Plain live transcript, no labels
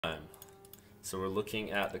So we're looking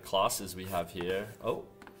at the classes we have here. Oh,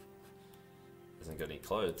 hasn't got any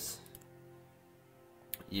clothes.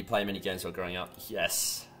 You play many games while growing up?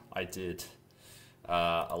 Yes, I did.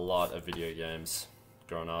 A lot of video games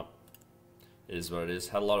growing up. It is what it is.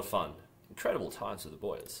 Had a lot of fun. Incredible times with the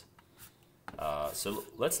boys. So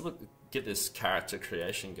let's get this character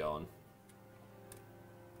creation going.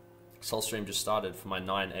 Soul stream just started for my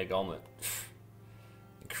 9-egg omelet.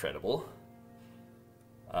 Incredible.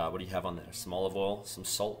 What do you have on there? Some olive oil, some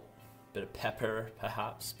salt, bit of pepper,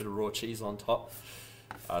 perhaps, bit of raw cheese on top.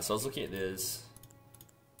 So I was looking at this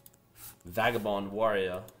vagabond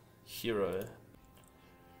warrior hero.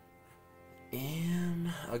 And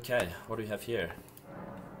okay, what do we have here?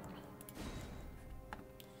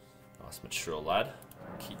 Nice mature lad,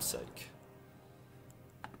 keepsake,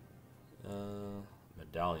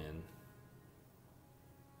 medallion.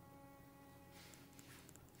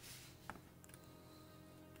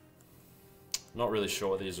 Not really sure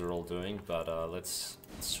what these are all doing, but let's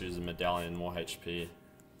choose a medallion, more HP.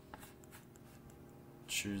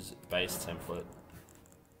 Choose base template.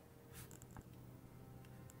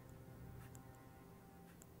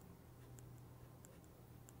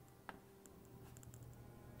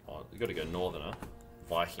 Oh, we gotta go northerner.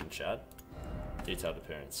 Viking Chad. Detailed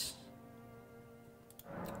appearance.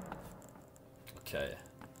 Okay.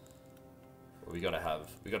 Well, we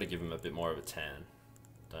gotta give him a bit more of a tan,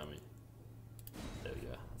 don't we? There we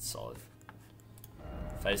go, that's solid.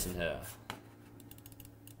 Face and hair.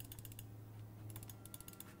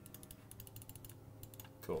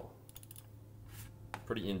 Cool.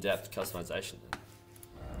 Pretty in-depth customization then.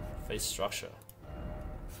 Face structure.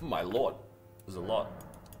 My lord, there's a lot.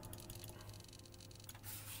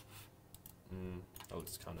 That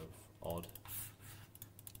looks kind of odd.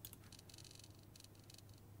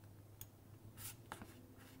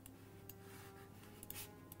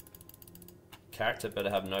 Character better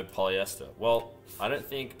have no polyester. Well, I don't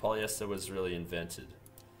think polyester was really invented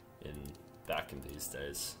back in these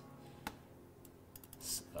days.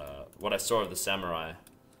 What I saw of the samurai,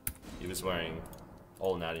 he was wearing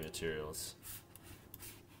all natty materials.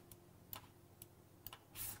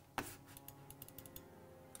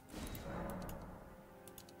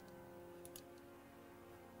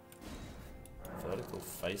 Vertical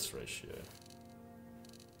face ratio.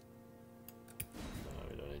 No,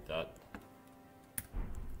 we don't need that.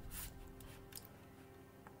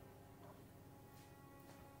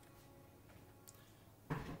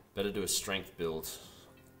 Better do a strength build.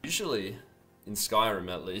 Usually, in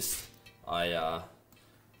Skyrim at least, I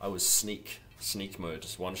was sneak mode,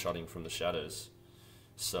 just one-shotting from the shadows.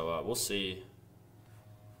 So we'll see.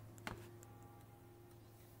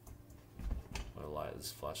 My light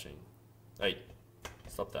is flashing. Hey,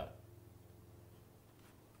 stop that.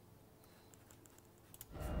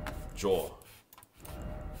 Jaw.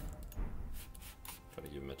 Gotta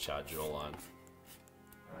give him a Chad jawline.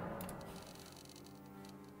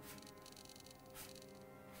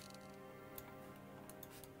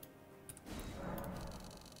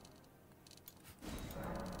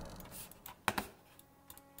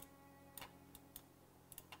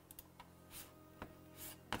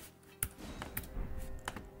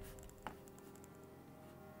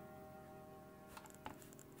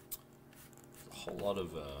 Whole lot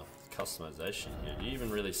of customization here. Do you even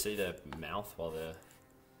really see their mouth while they're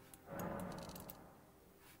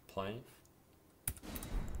playing?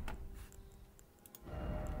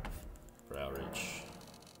 Brow ridge.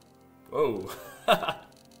 Whoa!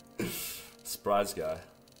 Surprise guy.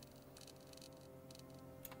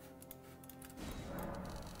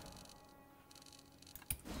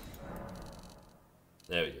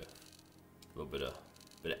 There we go. A little bit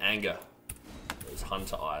of anger. Those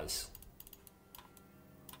hunter eyes.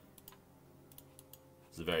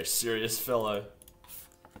 He's a very serious fellow.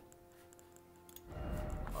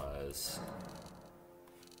 Eyes.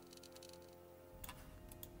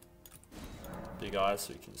 Big eyes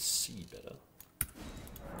so he can see better.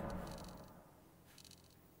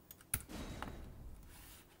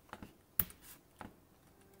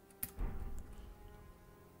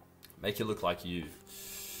 Make it look like you.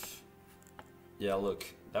 Yeah, look,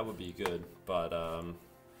 that would be good, but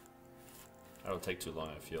that'll take too long,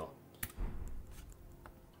 I feel.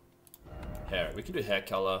 Hair. We can do hair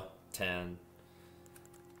color, tan,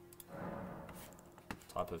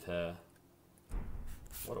 type of hair.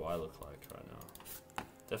 What do I look like right now?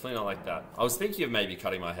 Definitely not like that. I was thinking of maybe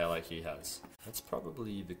cutting my hair like he has. That's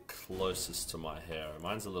probably the closest to my hair.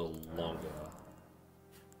 Mine's a little longer.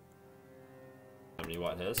 Have any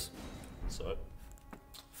white hairs? So.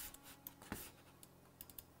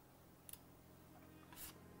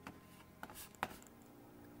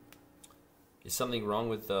 Is something wrong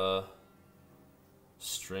with the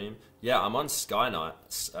stream? Yeah, I'm on Starlink,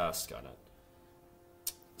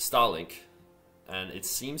 and it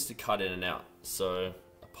seems to cut in and out. So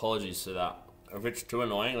apologies for that. If it's too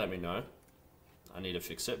annoying, let me know. I need to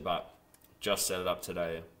fix it, but just set it up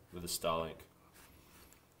today with the Starlink.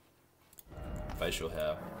 Facial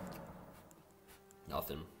hair.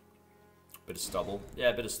 Nothing. Bit of stubble.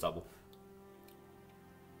 Yeah, a bit of stubble.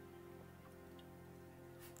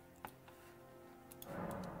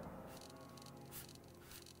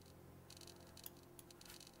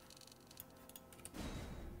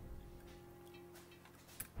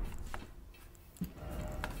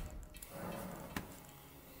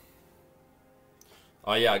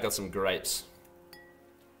 Oh yeah, I got some grapes.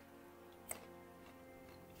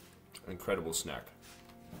 Incredible snack.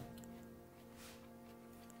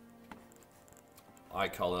 Eye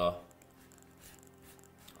color.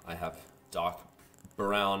 I have dark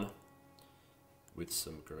brown with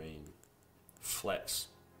some green. Flex.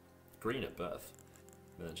 Green at birth,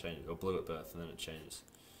 and then it changes, or blue at birth, and then it changes.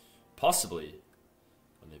 Possibly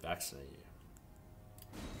when they vaccinate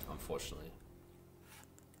you. Unfortunately.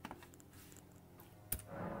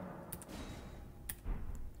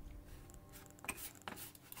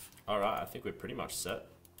 Alright, I think we're pretty much set.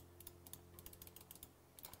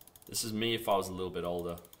 This is me if I was a little bit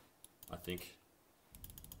older, I think.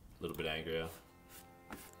 A little bit angrier.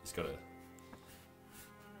 He's got a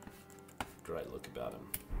great look about him.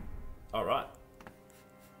 Alright.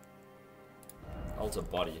 Alter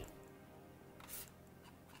body.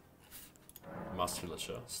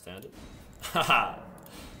 Musculature, standard. Haha!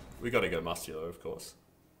 We gotta go muscular, of course.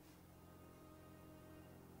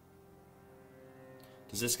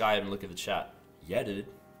 Does this guy even look at the chat? Yeah, dude.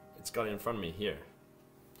 It's got it in front of me here.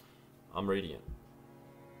 I'm reading it.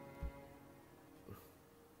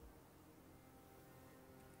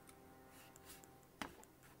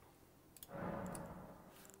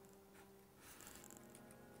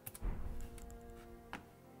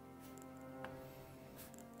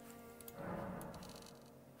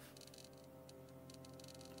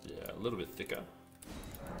 Yeah, a little bit thicker.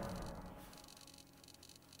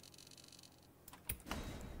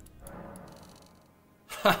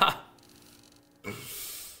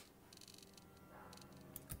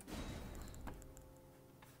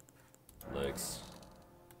 Legs.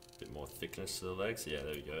 Bit more thickness to the legs. Yeah,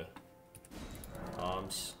 there we go.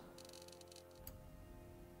 Arms.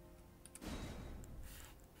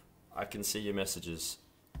 I can see your messages,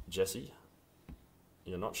 Jesse.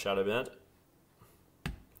 You're not shadow banned.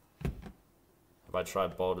 Have I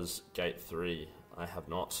tried Baldur's Gate 3? I have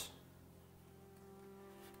not.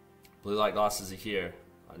 Blue light glasses are here.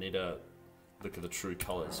 I need to look at the true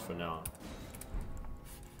colors for now.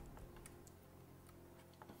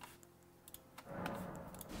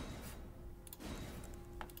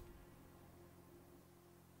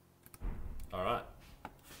 Alright.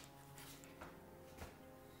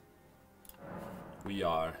 We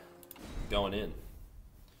are going in.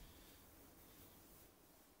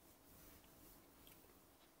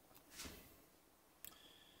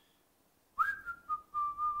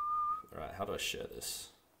 Alright, how do I share this?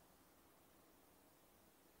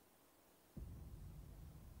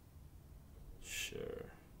 Sure.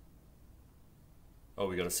 Oh,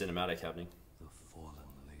 we got a cinematic happening. The fallen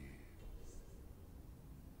leaves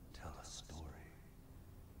tell a story.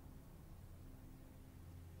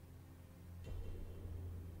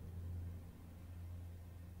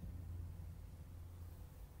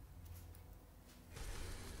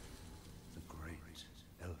 The great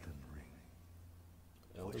Elden Ring.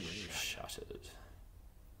 Elden Ring shattered.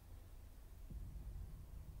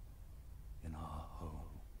 In our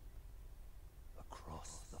home,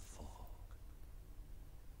 across the fog,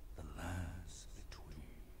 the lands between.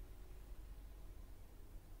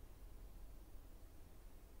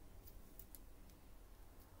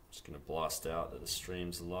 Just gonna blast out that the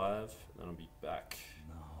stream's live, and then I'll be back.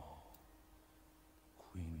 Now,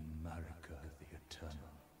 Queen Marika the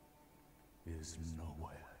Eternal is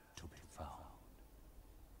nowhere to be found.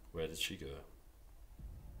 Where did she go?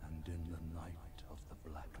 And in the night of the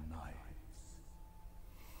Black Knives,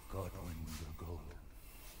 Godwyn the Golden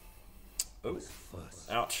Oh, was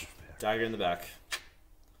first ouch. prepared. Dagger in the back.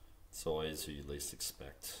 It's always who you least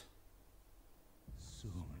expect.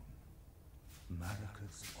 Soon,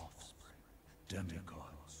 Marika's offspring,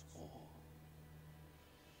 demigods all,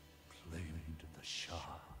 claimed the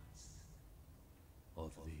shards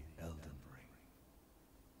of the Elden Ring.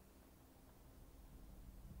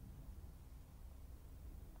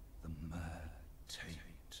 The mad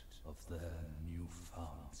taint of their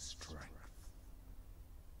newfound strength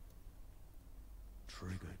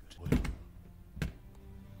triggered will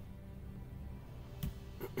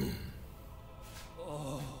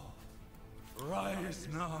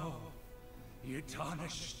now, ye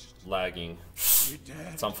tarnished, Lagging. ye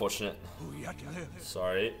dead, It's unfortunate. who yet live.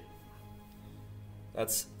 Sorry.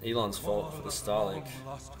 That's Elon's fault for the Starlink.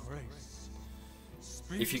 Lost grace.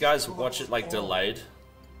 If you guys watch it like delayed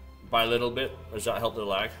by a little bit, does that help the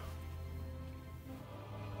lag?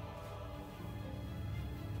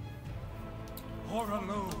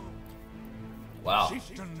 Wow.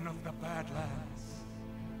 Chieftain of the Badlands,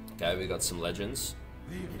 Okay, we got some legends.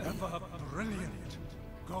 the ever brilliant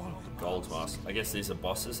Gold mask. I guess these are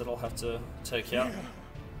bosses that I'll have to take out.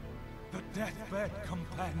 the deathbed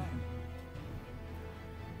companion.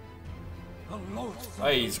 The loathsome Oh,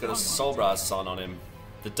 he's got a Soul Brah son on him.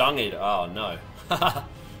 The Dung Eater. Oh no. Why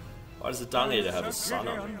does the Dung Eater have a son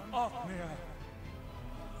on him?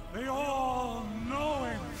 The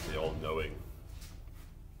all-knowing. The all-knowing.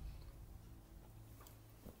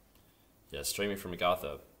 Yeah, streaming from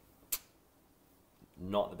Agartha.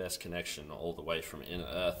 Not the best connection all the way from Inner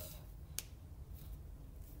Earth.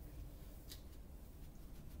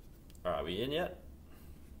 Alright, we in yet?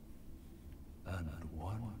 And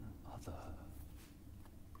one other,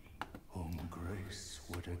 whom grace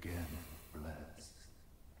would again bless.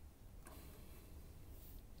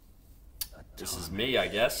 This is me, I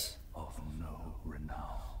guess. Of no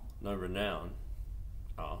renown. No renown.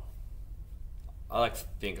 Oh. I like to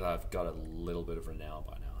think that I've got a little bit of renown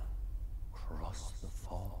by now. Cross the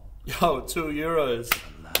fall. Yo, €2.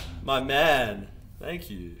 My man. Thank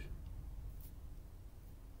you.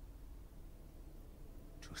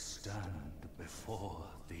 To stand before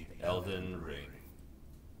the Elden Ring.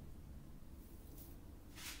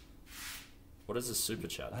 What does a super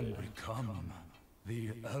chat do? and become the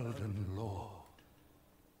Elden Lord.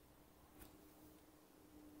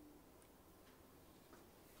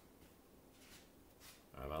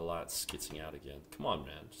 Alright, my light's skitzing out again. Come on,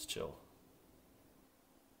 man. Just chill.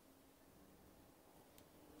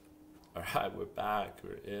 Alright, we're back.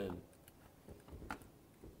 We're in.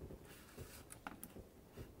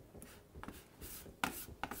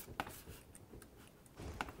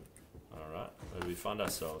 Alright, where do we find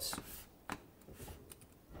ourselves?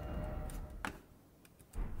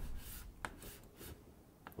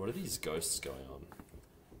 What are these ghosts going on?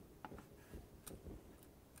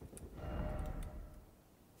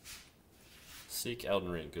 Seek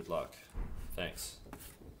Elden Ring, good luck. Thanks.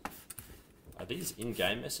 Are these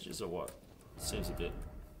in-game messages or what? Seems a bit...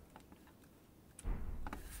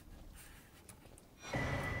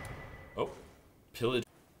 Oh, pillage.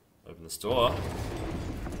 Open the store.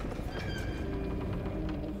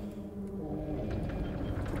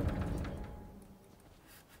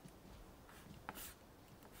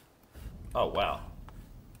 Oh, wow.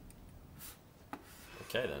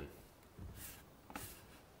 Okay then.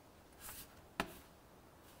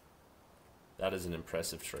 That is an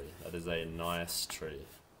impressive tree. That is a nice tree.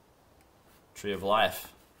 Tree of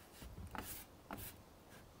life.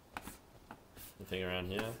 Anything around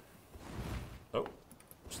here? Oh,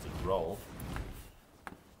 just a roll.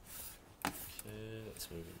 Okay, let's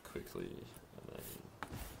move in quickly and then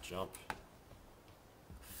jump.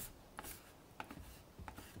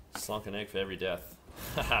 Slunk an egg for every death.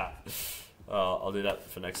 I'll do that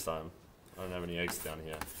for next time. I don't have any eggs down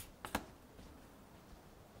here.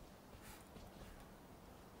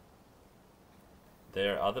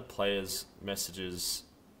 There are other players' messages,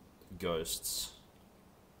 ghosts.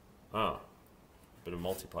 Ah, bit of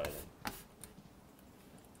multiplayer then.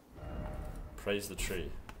 Praise the tree.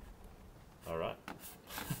 Alright.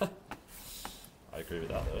 I agree with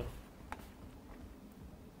that though.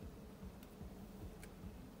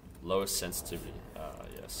 Lowest sensitivity. Ah,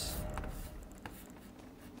 yes.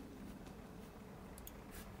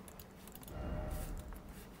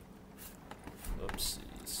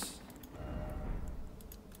 Oopsies.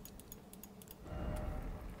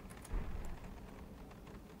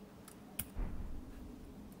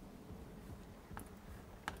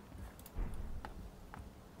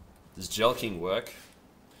 Does jelking work?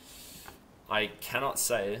 I cannot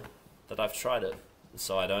say that I've tried it,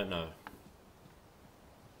 so I don't know.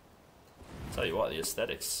 Tell you what, the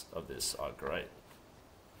aesthetics of this are great.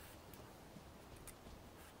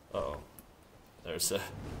 Uh-oh. There's a...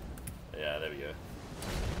 Yeah, there we go.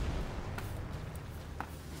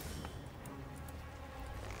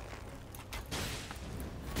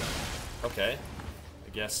 Okay. I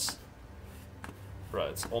guess... Bro,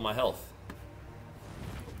 it's all my health.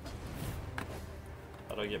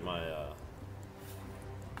 How do I get my,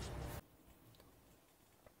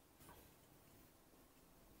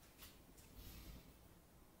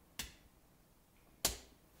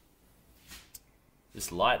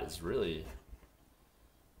 This light is really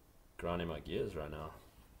grinding my gears right now.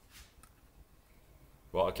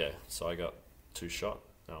 Well, okay, so I got 2 shot.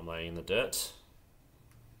 Now I'm laying in the dirt.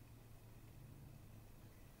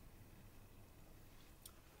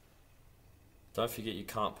 Don't forget you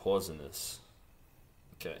can't pause in this.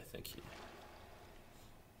 Okay, thank you.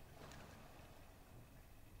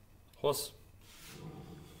 Horse.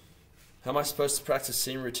 How am I supposed to practice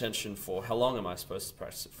seam retention for? How long am I supposed to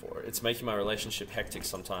practice it for? It's making my relationship hectic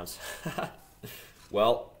sometimes.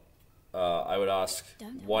 Well, I would ask,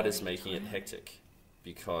 what is making it hectic?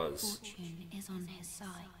 Because Fortune is on his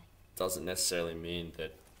side. doesn't necessarily mean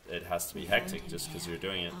that it has to be hectic just because you're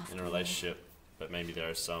doing it in a relationship, but maybe there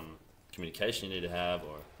is some communication you need to have,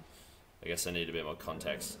 or I guess I need a bit more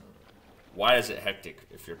context. Why is it hectic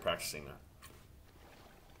if you're practicing that?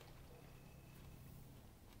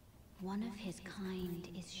 One of his kind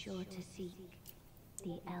is sure to seek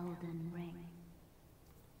the Elden Ring,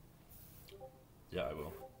 Yeah, I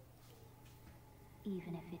will.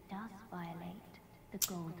 even if it does violate the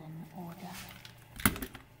Golden Order.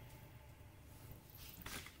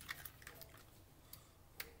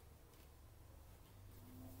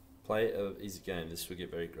 Play an easy game. This will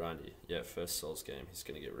get very grindy. Yeah, first Souls game. He's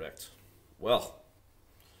going to get wrecked. Well,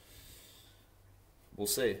 we'll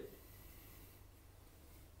see.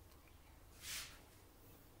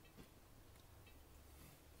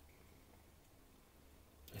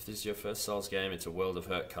 If this is your first Souls game, it's a world of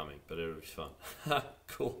hurt coming, but it'll be fun.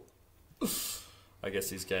 Cool. I guess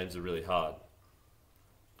these games are really hard.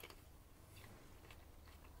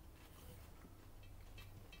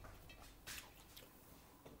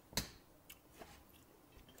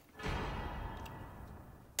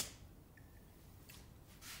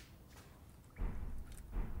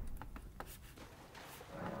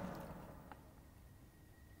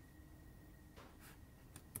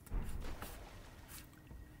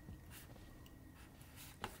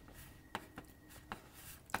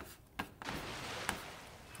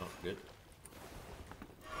 Oh, good.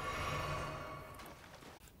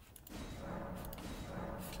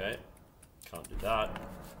 Okay, can't do that.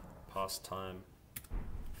 Past time.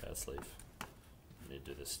 Okay, let's leave. I need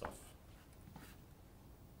to do this stuff.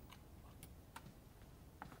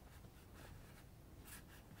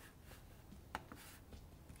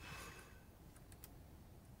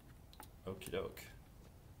 Okie doke.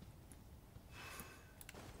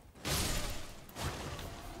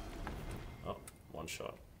 Oh, one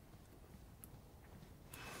shot.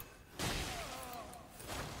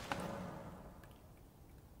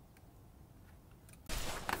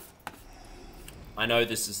 I know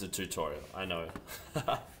this is a tutorial. I know.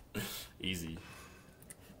 Easy.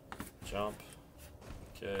 Jump.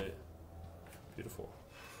 Okay. Beautiful.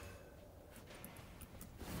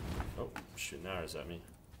 Oh, shooting arrows at me.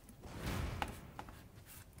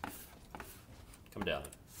 Come down.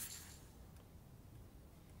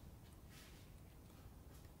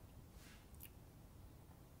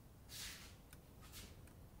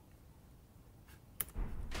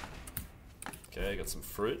 Okay, got some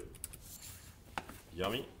fruit.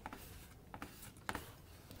 Yummy.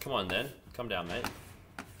 Come on then. Come down, mate.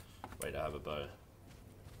 Wait, I have a bow.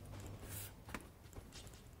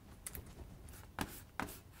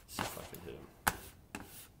 See if I can hit him.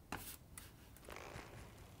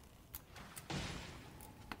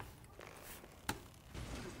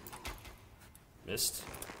 Missed.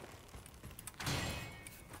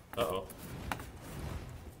 Uh-oh.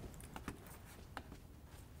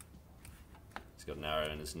 He's got an arrow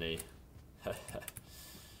in his knee.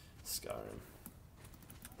 Scar him.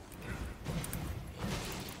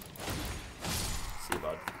 See you,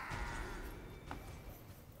 bud.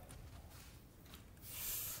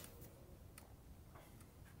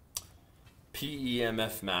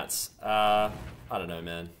 PEMF mats. I don't know,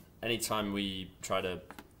 man. Anytime we try to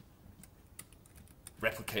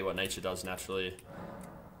replicate what nature does naturally,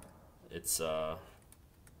 it's I've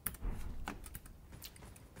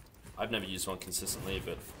never used one consistently,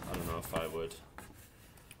 but I don't know if I would.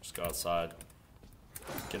 Just go outside,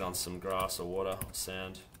 get on some grass or water, or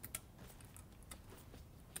sand.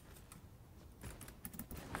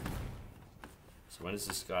 So when does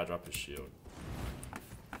this guy drop his shield?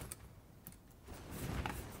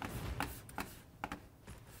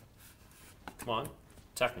 Come on,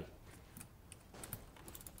 attack me.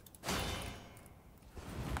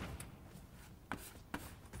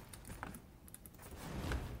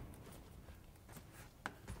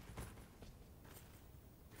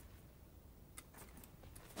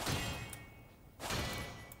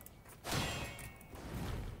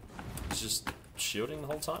 Just shielding the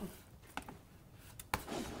whole time?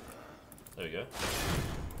 There we go.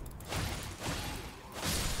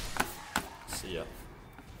 See ya.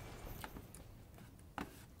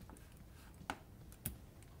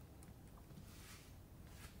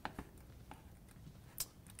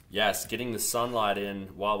 Yes, getting the sunlight in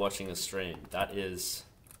while watching a stream. That is...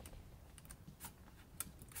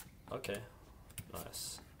 Okay.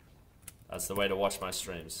 Nice. That's the way to watch my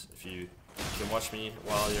streams. If you can watch me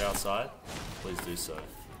while you're outside, please do so.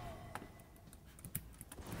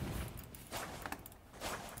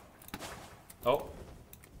 Oh.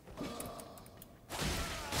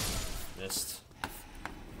 Missed.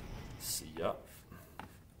 See ya.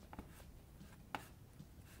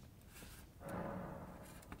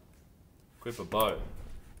 Equip a bow.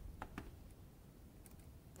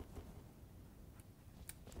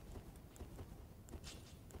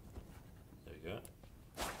 There you go.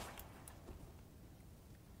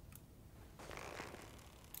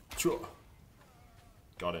 Sure.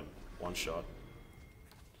 Got him. One shot.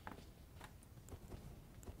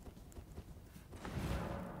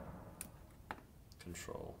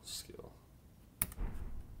 Control skill.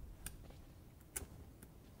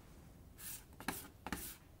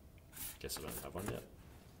 Guess I don't have one yet.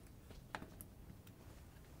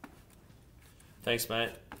 Thanks,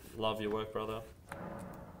 mate. Love your work, brother.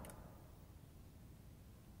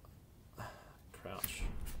 Crouch.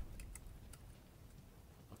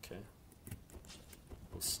 Okay. A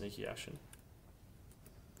little sneaky action.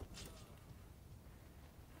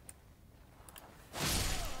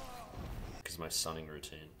 Because my sunning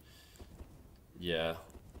routine. Yeah.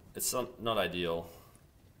 It's not ideal.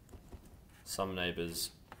 Some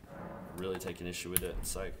neighbors really take an issue with it.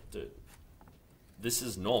 It's like, dude, this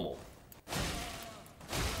is normal.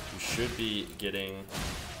 You should be getting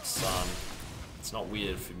sun. It's not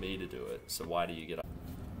weird for me to do it, so why do you get up?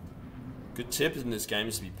 Good tip in this game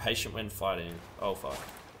is to be patient when fighting. Oh fuck.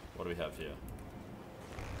 What do we have here?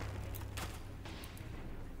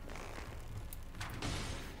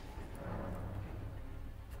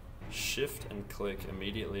 Shift and click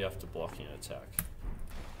immediately after blocking an attack.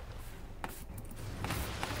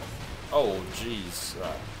 Oh, jeez.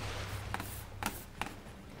 Right.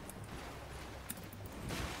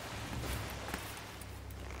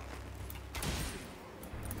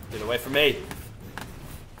 Get away from me.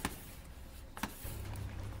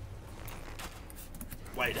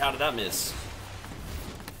 Wait, how did that miss?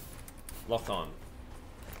 Lock on.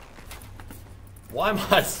 Why am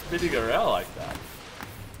I spinning around like that?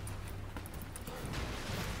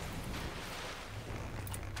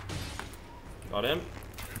 Got him.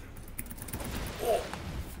 Oh.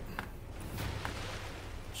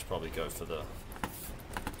 Should probably go for the...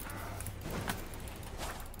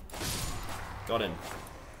 Got him.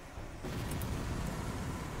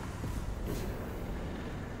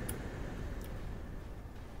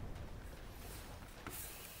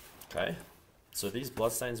 Okay. So these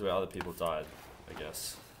bloodstains where other people died, I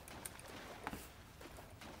guess.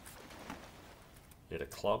 Hit a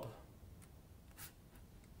club.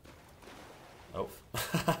 Oh.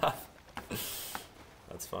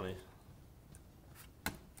 That's funny.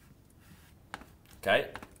 Okay.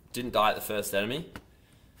 Didn't die at the first enemy.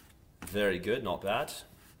 Very good, not bad.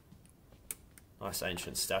 Nice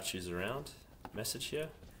ancient statues around. Message here.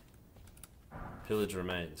 Pillage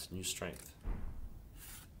remains. New strength.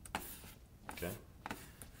 Okay.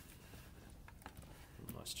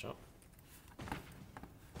 Nice jump.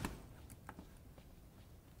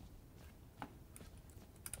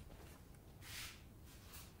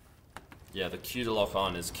 Yeah, the Q to lock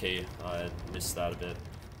on is key. I missed that a bit.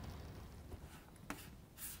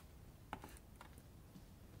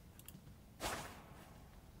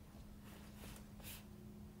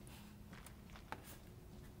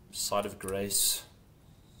 Side of grace.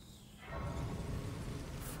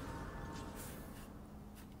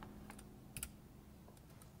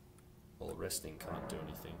 Well, resting can't do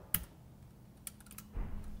anything.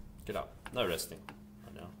 Get up. No resting.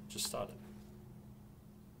 I know. Just started.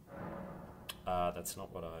 That's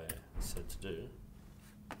not what I said to do.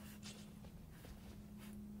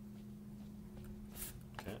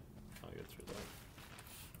 Okay, can't get through that.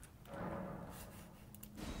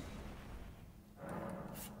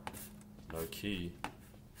 No key.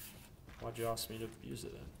 Why'd you ask me to use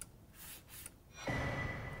it then?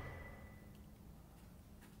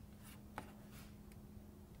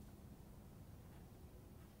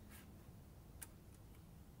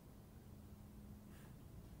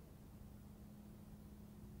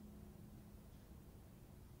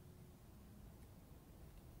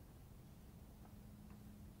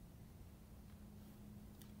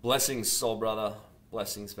 Blessings, soul brother.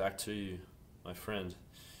 Blessings back to you, my friend.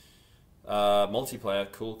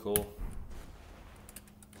 Multiplayer, cool.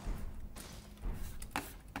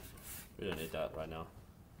 We don't need that right now.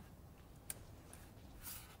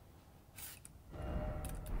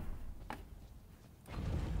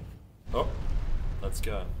 Oh, let's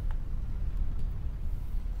go.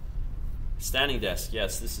 Standing desk.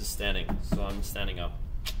 Yes, this is standing. So I'm standing up.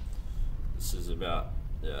 This is about,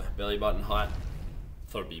 yeah, belly button height.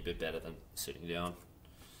 Thought it'd be a bit better than sitting down.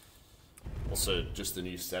 Also, just the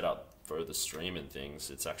new setup for the stream and things.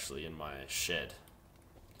 It's actually in my shed.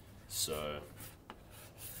 So,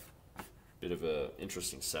 bit of a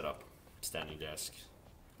interesting setup. Standing desk.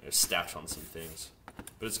 It's stacked on some things.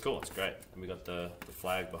 But it's cool, it's great. And we got the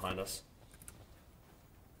flag behind us.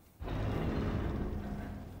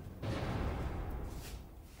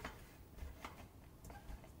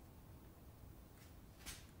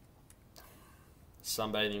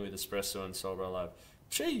 Sunbathing with espresso and Soul Brah Live.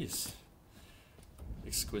 Cheese!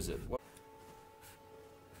 Exquisite. What?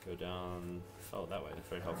 Go down. Oh, that way.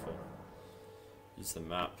 Very helpful. Use the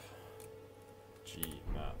map. G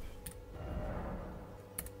map.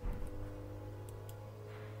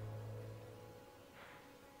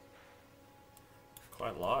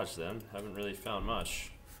 Quite large then. Haven't really found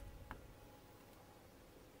much.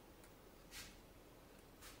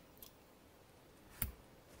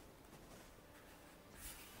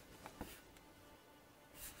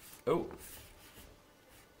 Oh,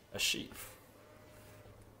 a sheep.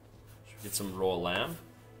 Should we get some raw lamb?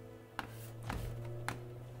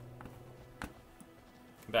 Come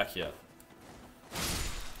back here.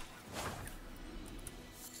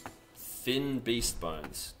 Thin beast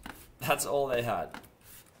bones. That's all they had.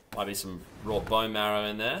 Might be some raw bone marrow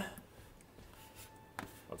in there.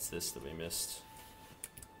 What's this that we missed?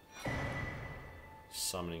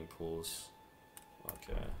 Summoning pools.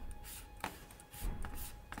 Okay.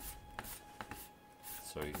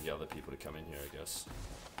 So we can get other people to come in here, I guess.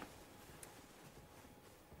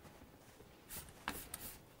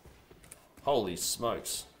 Holy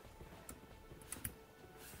smokes.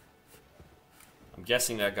 I'm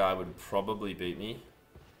guessing that guy would probably beat me.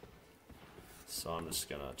 So I'm just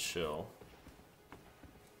gonna chill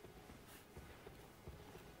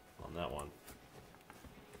on that one.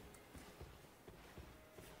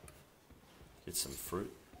 Get some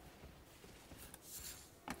fruit.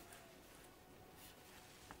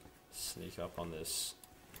 Sneak up on this.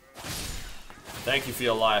 Thank you for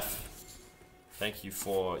your life. Thank you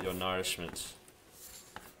for your nourishment.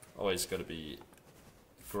 Always got to be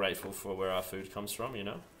grateful for where our food comes from, you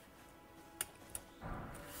know?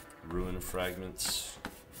 Ruin fragments.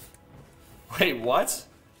 Wait, what?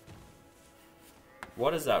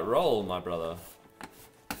 What is that roll, my brother?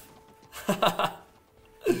 I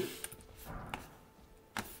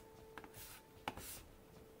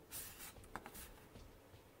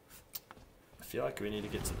feel like we need to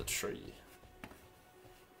get to the tree.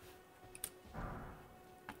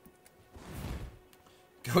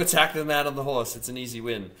 Go attack the man on the horse. It's an easy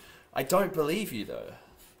win. I don't believe you, though.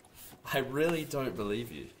 I really don't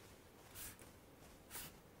believe you.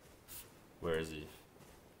 Where is he?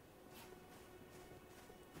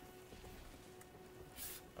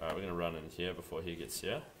 Alright, we're gonna run in here before he gets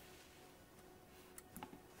here.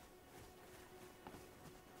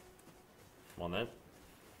 Come on then.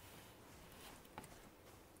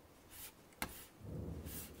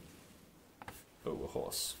 Oh, a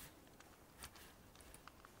horse.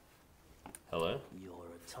 Hello? You're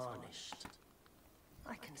tarnished.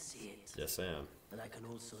 I can see it. Yes, I am. But I can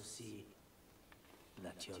also see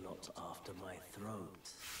that you're not after my throat.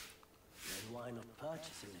 Then why not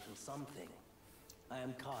purchase a little something? I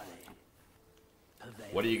am Carne.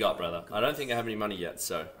 What do you got, brother? I don't think I have any money yet,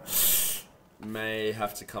 so may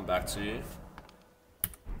have to come back to you.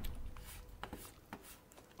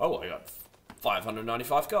 Oh, I got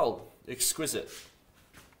 595 gold. Exquisite.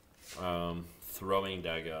 Throwing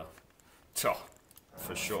dagger. Oh,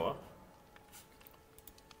 for sure.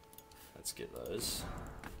 Let's get those.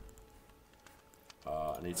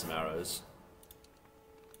 I need some arrows.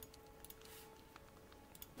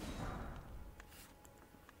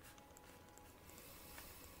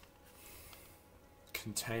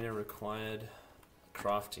 Container required.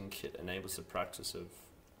 Crafting kit enables the practice of...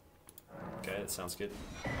 Okay, that sounds good.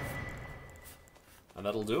 And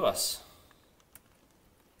that'll do us.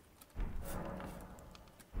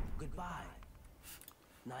 Goodbye.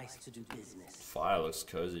 Nice to do business. Fire looks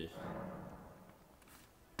cozy.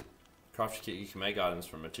 Crafting kit, you can make items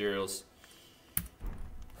from materials.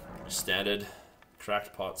 Standard.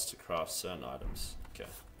 Cracked pots to craft certain items. Okay.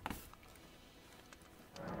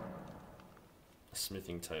 A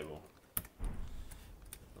smithing table.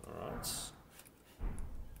 Alright.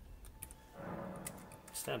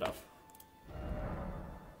 Stand up.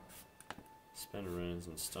 Spend runes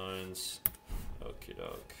and stones. Okie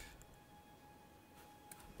doke.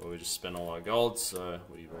 Well, we just spent all our gold, so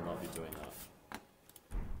we will not be doing that.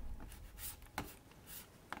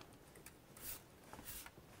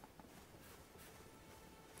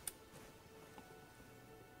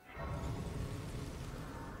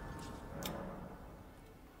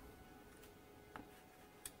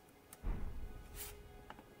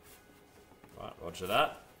 Roger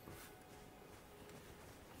that.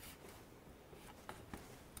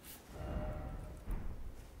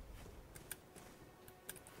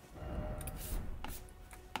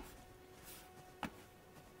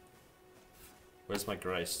 Where's my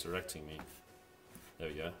grace directing me? There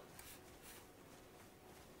we go.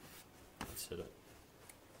 Let's hit it.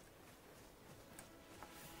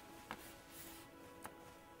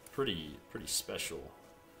 Pretty special.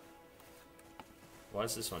 Why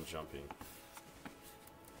is this one jumping?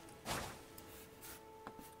 I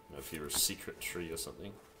don't know if you're a secret tree or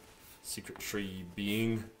something. Secret tree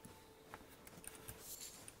being.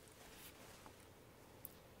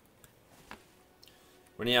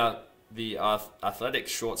 When the athletic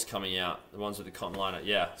shorts coming out, the ones with the cotton liner,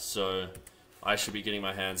 yeah, so I should be getting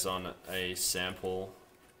my hands on a sample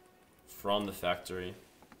from the factory,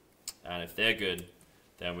 and if they're good,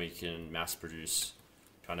 then we can mass produce.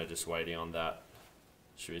 Kind of just waiting on that.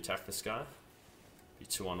 Should we attack this guy? Be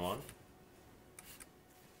 2-on-1.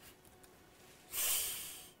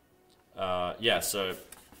 Yeah, so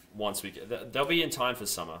once we get, they'll be in time for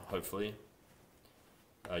summer, hopefully.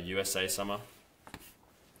 USA summer.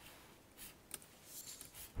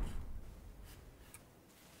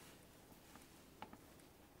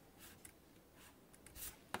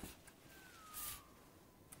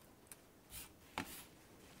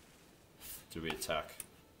 Do we attack?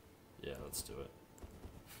 Yeah, let's do it.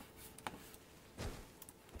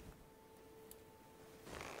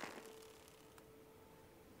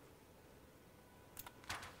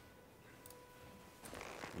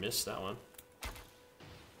 Missed that one.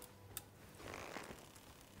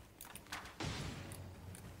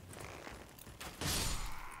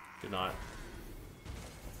 Good night.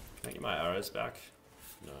 Can I get my arrows back?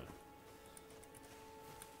 No.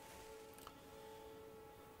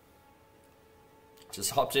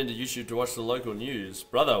 Just hopped into YouTube to watch the local news.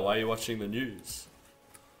 Brother, why are you watching the news?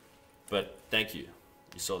 But thank you.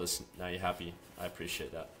 You saw this, now you're happy. I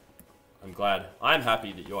appreciate that. I'm glad. I'm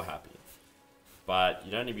happy that you're happy. But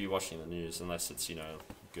you don't need to be watching the news unless it's, you know,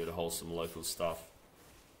 good, wholesome local stuff.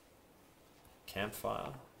 Campfire.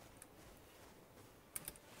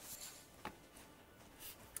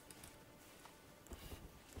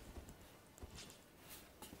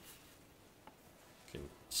 Can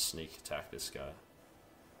sneak attack this guy.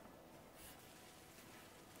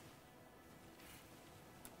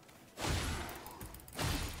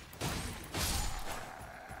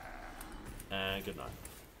 And good night.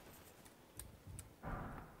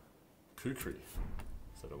 Kukri.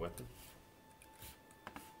 Is that a weapon?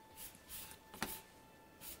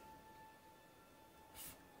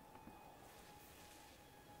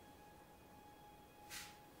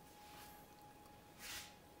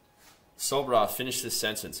 Brah, finish this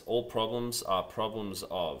sentence. All problems are problems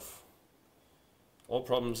of. All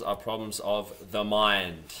problems are problems of the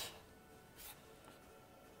mind.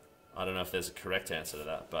 I don't know if there's a correct answer to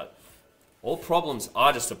that, but all problems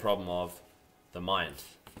are just a problem of the mind.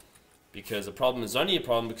 Because a problem is only a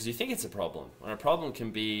problem because you think it's a problem. And a problem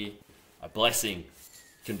can be a blessing,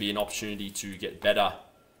 can be an opportunity to get better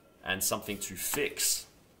and something to fix.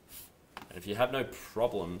 And if you have no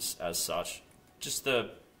problems as such, just the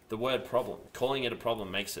word problem, calling it a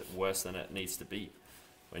problem makes it worse than it needs to be.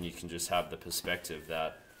 When you can just have the perspective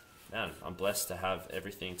that, man, I'm blessed to have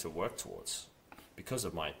everything to work towards because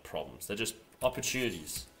of my problems. They're just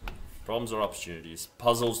opportunities. Problems are opportunities,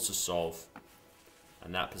 puzzles to solve.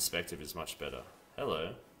 And that perspective is much better.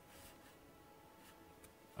 Hello.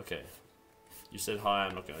 Okay. You said hi,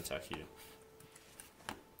 I'm not going to attack you.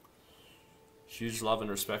 Huge love and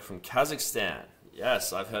respect from Kazakhstan.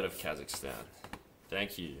 Yes, I've heard of Kazakhstan.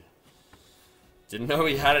 Thank you. Didn't know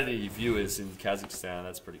we had any viewers in Kazakhstan.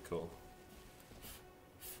 That's pretty cool.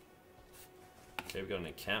 Okay, we've got an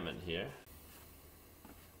encampment here.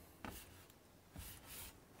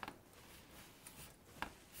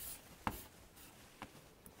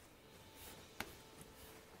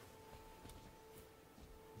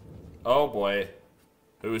 Oh boy.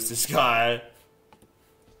 Who is this guy?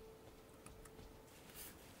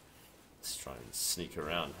 Let's try and sneak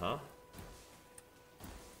around, huh?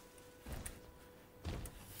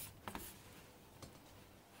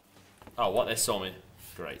 Oh, what? They saw me.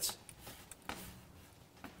 Great.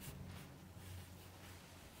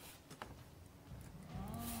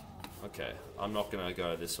 Okay, I'm not gonna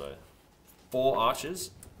go this way. 4 archers?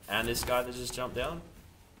 And this guy that just jumped down?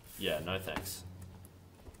 Yeah, no thanks.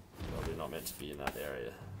 Probably not meant to be in that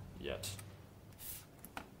area yet.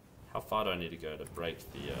 How far do I need to go to break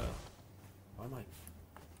the, Why am I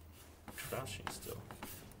crouching still?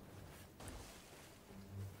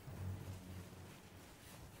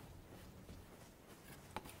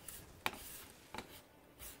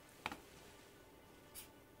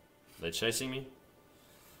 They're chasing me?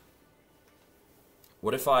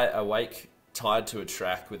 What if I awake tied to a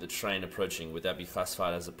track with a train approaching? Would that be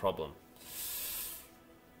classified as a problem?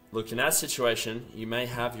 Look, in that situation, you may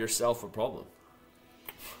have yourself a problem.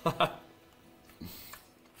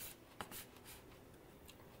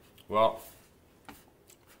 Well,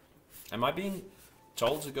 am I being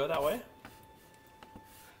told to go that way?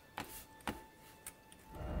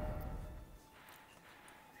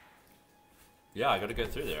 Yeah, I gotta go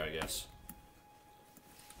through there, I guess.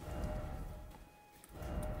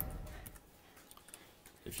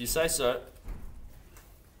 If you say so.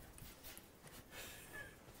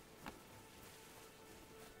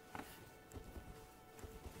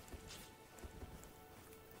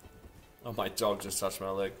 Oh, my dog just touched my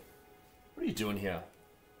leg. What are you doing here?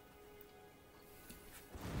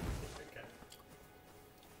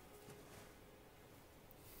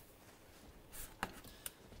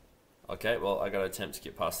 Okay, well, I gotta attempt to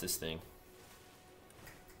get past this thing.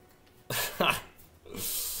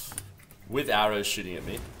 With arrows shooting at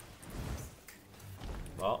me.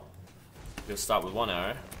 Well, I'm gonna start with one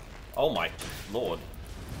arrow. Oh my lord.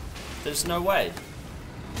 There's no way.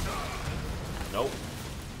 Nope.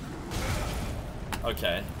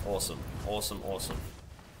 Okay, awesome. Awesome, awesome.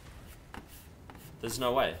 There's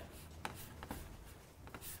no way.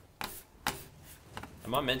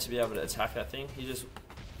 Am I meant to be able to attack that thing? He just...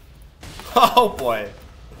 Oh boy.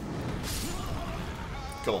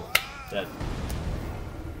 Cool. Dead.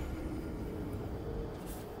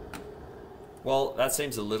 Well, that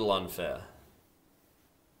seems a little unfair.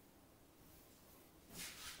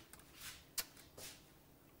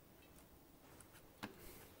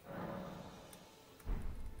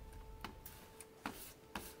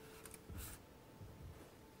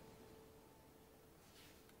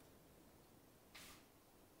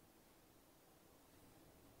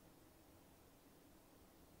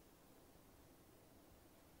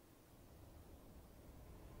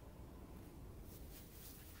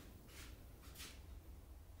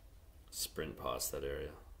 Sprint past that area.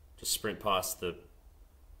 Just sprint past the...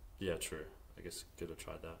 Yeah, true. I guess could have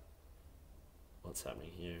tried that. What's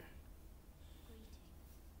happening here?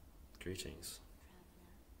 Greetings.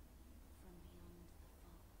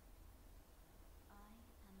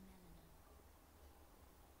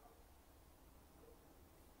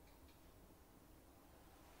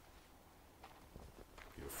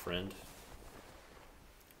 Your friend?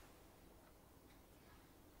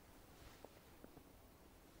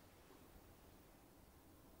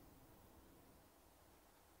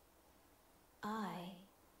 I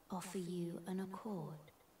offer you an accord.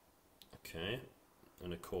 Okay.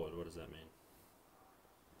 An accord, what does that mean?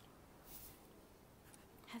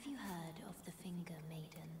 Have you heard of the Finger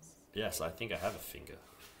Maidens? Yes, I think I have a finger.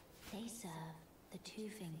 They serve the two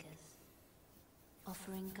fingers,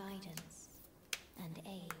 offering guidance and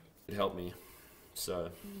aid. It helped me. So,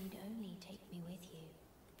 You need only take me with you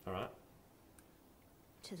alright.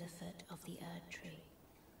 to the foot of the Erd Tree.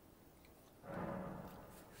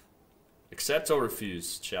 Accept or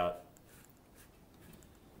refuse, chat.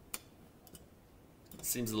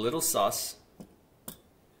 Seems a little sus.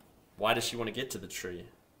 Why does she want to get to the tree?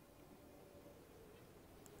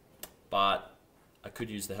 But I could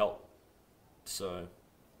use the help. So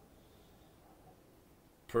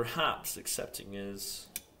perhaps accepting is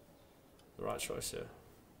the right choice here.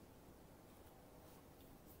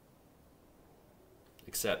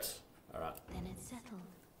 Accept. Alright. Then it's settled.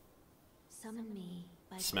 Summon me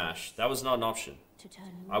by Smash. That was not an option. to turn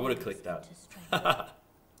I would have weakness clicked that.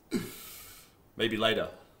 into strength. Maybe later.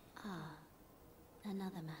 Ah,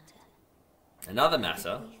 another matter. Another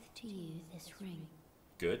matter. Bequeath to you this ring.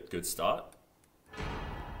 Good. Good start.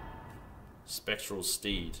 Spectral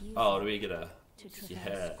steed. Use Oh, it do we get a... To traverse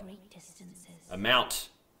Yeah. great distances. A mount.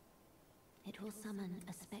 It will summon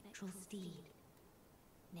a spectral steed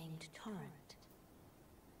named Torrent.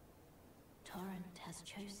 Torrent has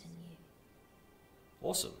chosen you.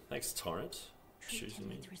 Awesome. Thanks, Torrent. Treat Choosing him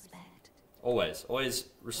me. with respect. Always. Always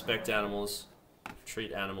respect animals.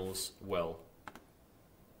 Treat animals well.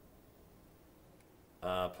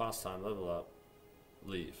 Pastime. Level up.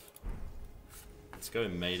 Leave. Let's go,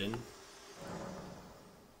 maiden.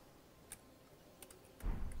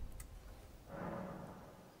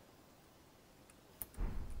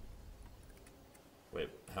 Wait,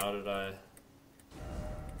 how did I...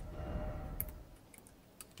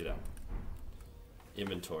 Get out.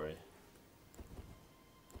 Inventory.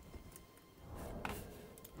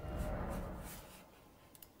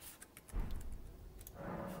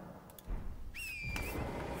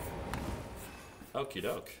 Okie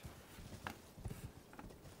doke.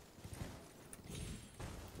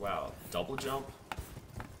 Wow, double jump?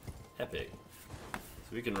 Epic.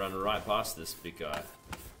 So we can run right past this big guy.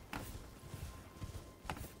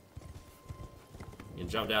 You can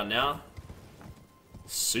jump down now.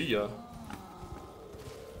 See ya.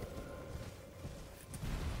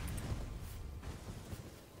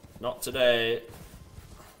 Not today.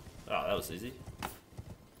 Oh, that was easy.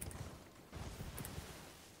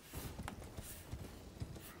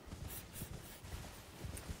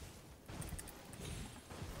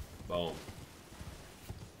 Boom.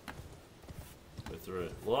 Go through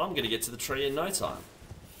it. Well, I'm gonna get to the tree in no time.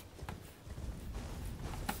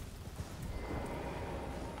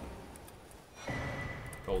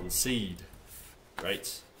 Golden seed.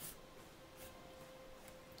 Great.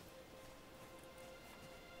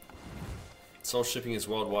 Soul shipping is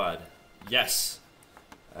worldwide. Yes.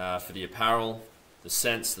 For the apparel, the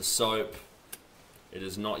scents, the soap. It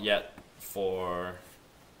is not yet for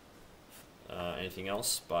anything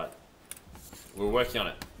else, but we're working on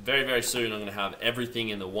it. Very, very soon I'm going to have everything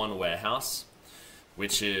in the one warehouse,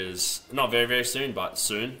 which is not very, very soon, but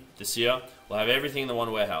soon, this year. We'll have everything in the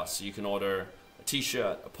one warehouse. So you can order a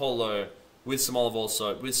t-shirt, a polo, with some olive oil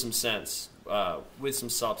soap, with some scents, with some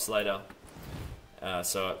subs later.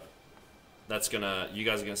 So that's gonna, you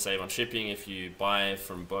guys are gonna save on shipping if you buy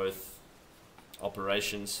from both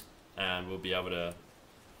operations, and we'll be able to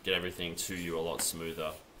get everything to you a lot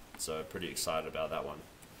smoother. So pretty excited about that one.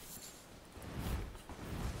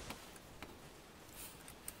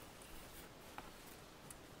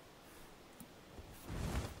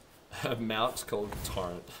 A mount called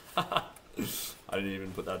Torrent. I didn't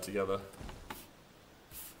even put that together.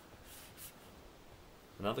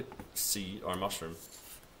 Another seed or mushroom.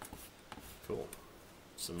 Cool.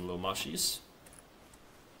 Some little mushies.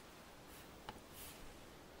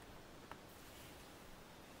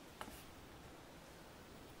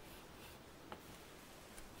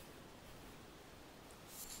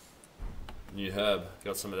 New herb.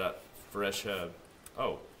 Got some of that fresh herb.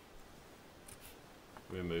 Oh.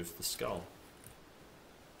 Remove the skull.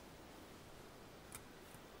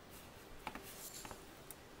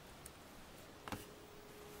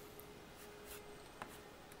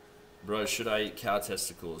 Bro, should I eat cow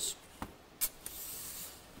testicles?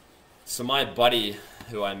 So my buddy,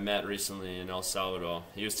 who I met recently in El Salvador,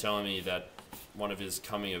 he was telling me that one of his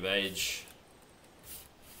coming of age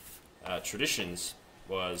traditions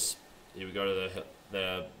was he would go to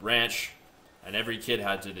the ranch, and every kid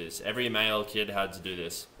had to do this. Every male kid had to do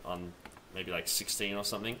this on maybe like 16 or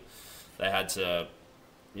something. They had to,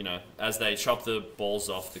 you know, as they chop the balls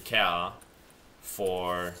off the cow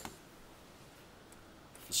for,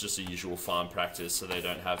 it's just a usual farm practice so they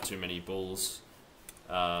don't have too many bulls.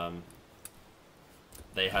 They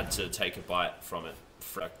had to take a bite from it.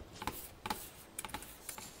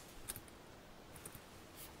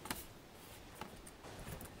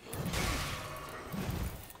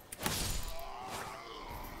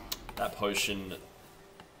 That potion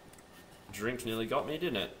drink nearly got me,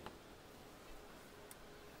 didn't it?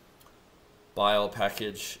 Bile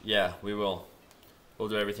package. Yeah, we will. We'll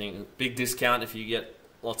do everything. Big discount if you get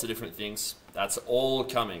lots of different things. That's all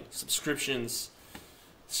coming. Subscriptions.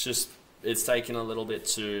 It's just, it's taken a little bit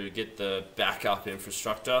to get the backup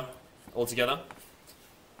infrastructure all together.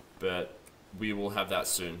 But we will have that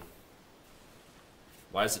soon.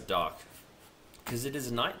 Why is it dark? Because it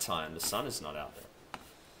is nighttime. The sun is not out there.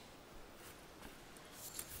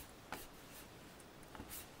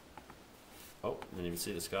 Oh, didn't even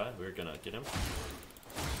see this guy. We're gonna get him.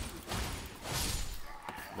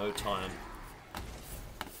 No time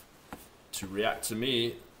to react to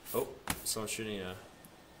me. Oh, someone's shooting a...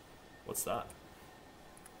 What's that?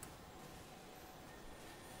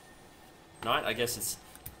 Night? I guess it's...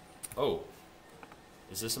 Oh.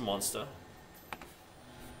 Is this a monster?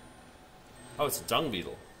 Oh, it's a dung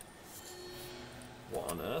beetle.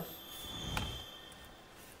 What on earth?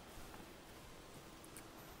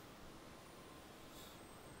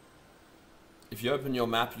 If you open your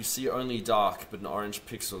map, you see only dark, but an orange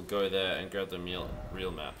pixel. Go there and grab the real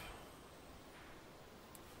map.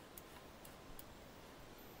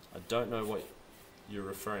 I don't know what you're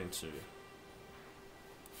referring to.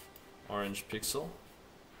 Orange pixel?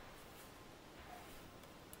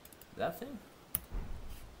 That thing?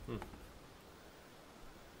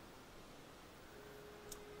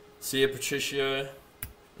 See you, Patricio.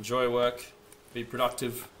 Enjoy work. Be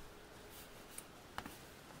productive.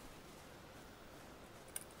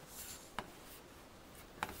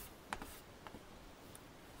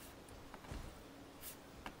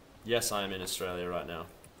 Yes, I am in Australia right now.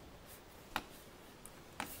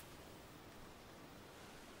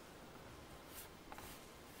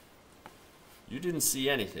 You didn't see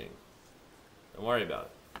anything. Don't worry about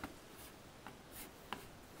it.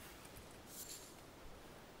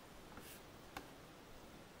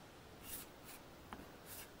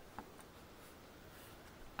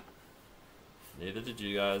 Neither did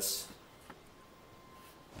you guys.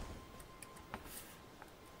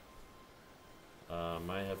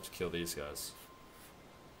 May have to kill these guys.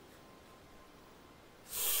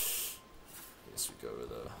 Guess we go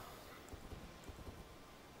with a...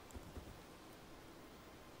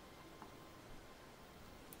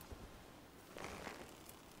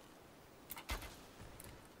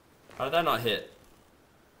 How did that not hit?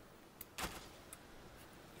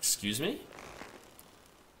 Excuse me?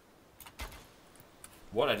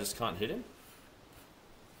 What, I just can't hit him?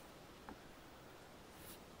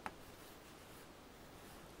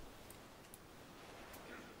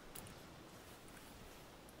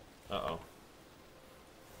 Uh-oh.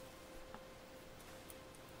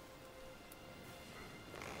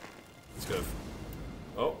 Let's go.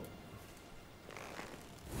 Oh.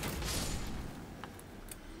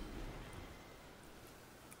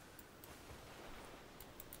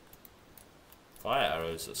 Fire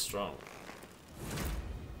arrows are strong.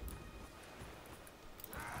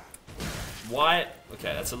 Why?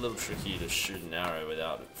 Okay, that's a little tricky to shoot an arrow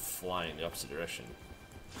without it flying the opposite direction.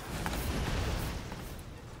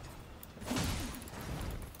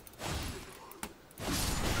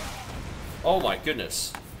 Oh my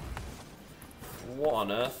goodness. What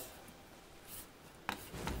on earth?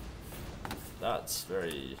 That's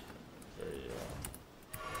very, very,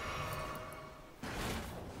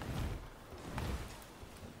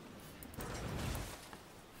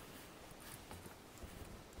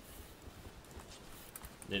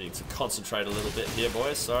 needing to concentrate a little bit here,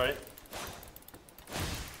 boys, sorry.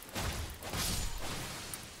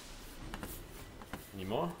 Any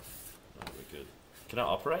more? No, we're good. Can I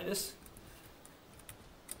operate this?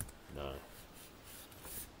 No.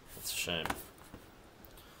 That's a shame.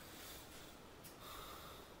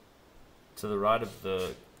 To the right of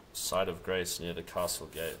the site of grace near the castle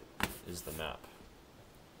gate is the map.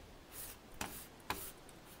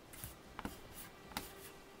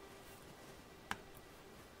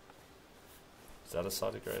 Is that a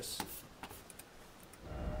site of grace?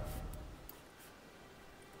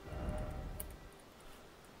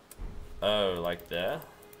 Oh, like there?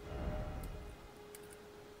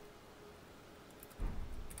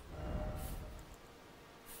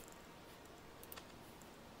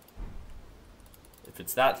 If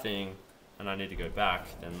it's that thing, and I need to go back,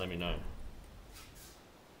 then let me know.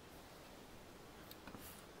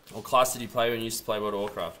 What class did you play when you used to play World of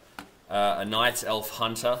Warcraft? A Knight Elf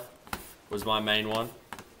Hunter was my main one.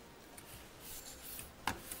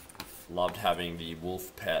 Loved having the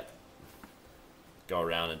wolf pet go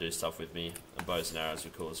around and do stuff with me. And bows and arrows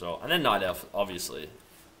were cool as well. And then Night Elf, obviously,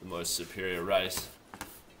 the most superior race.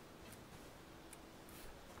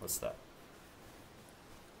 What's that?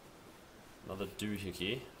 Another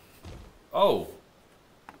doohickey. Oh!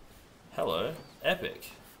 Hello.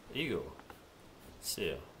 Epic. Eagle.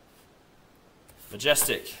 Seer.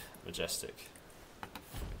 Majestic. Majestic.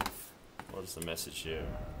 What is the message here?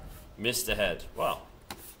 Missed ahead. Wow.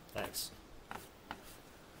 Thanks.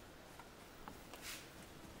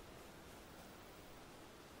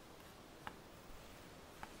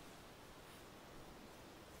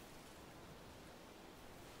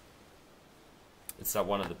 It's that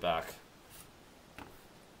one at the back.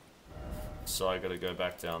 So I gotta go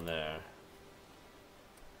back down there.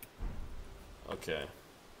 Okay.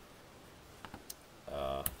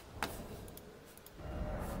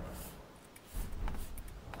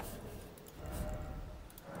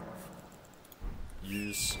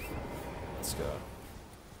 Use. Let's go.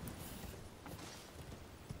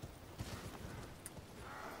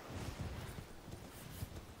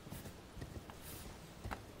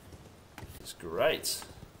 It's great.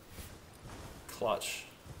 Clutch.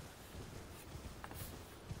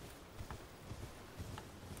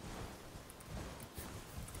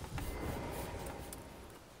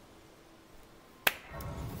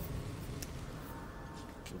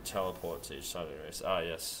 Can teleport to each side of the race. Ah,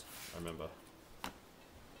 yes, I remember.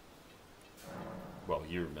 Well,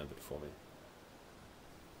 you remembered for me.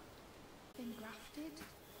 Been grafted.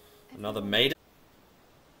 Another maiden.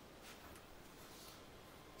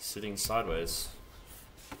 Sitting sideways.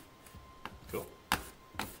 Cool.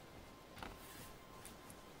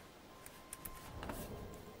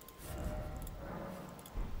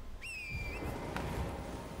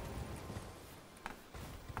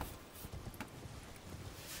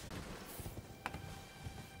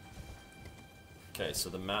 Okay, so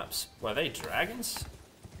the maps... Were they dragons?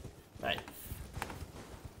 Mate.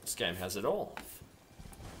 This game has it all.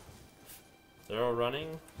 They're all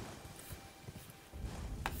running.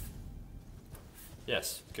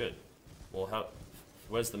 Yes, good. Well, how...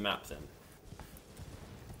 Where's the map then?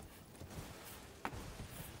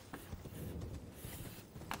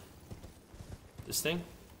 This thing?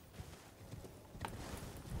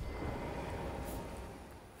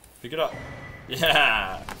 Pick it up.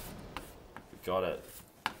 Yeah! We got it.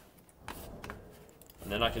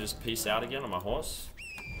 And then I can just peace out again on my horse.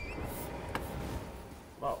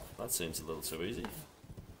 Well, that seems a little too easy.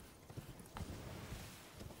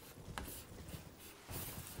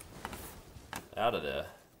 Out of there.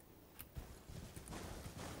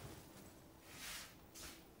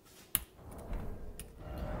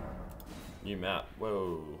 New map.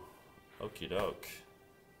 Whoa. Okie doke.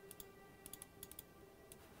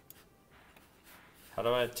 How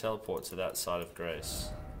do I teleport to that side of Grace?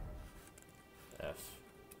 F.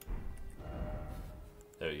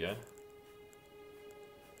 There we go.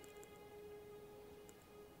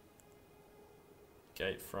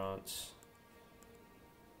 Gate front.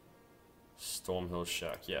 Stormhill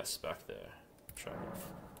Shack. Yes, back there. Travel.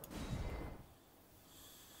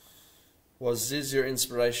 Was Ziz your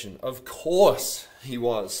inspiration? Of course he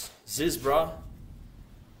was. Ziz Brah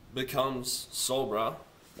becomes Soul Brah.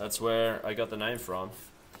 That's where I got the name from.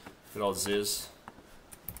 Good old Ziz.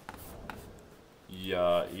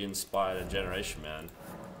 Yeah, he inspired a generation, man.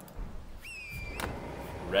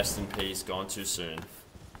 Rest in peace, gone too soon.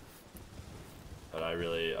 But I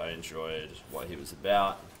enjoyed what he was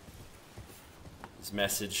about. His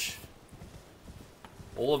message.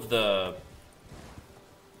 All of the,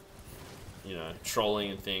 you know,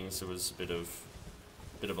 trolling and things, it was a bit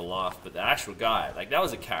of a laugh, but the actual guy, like, that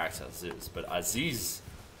was a character, Aziz. But Aziz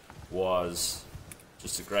was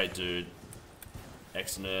just a great dude,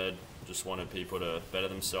 ex-nerd, just wanted people to better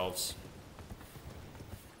themselves.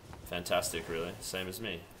 Fantastic, really. Same as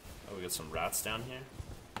me. Oh, we got some rats down here.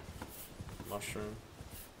 Mushroom.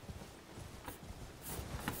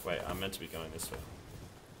 Wait, I'm meant to be going this way.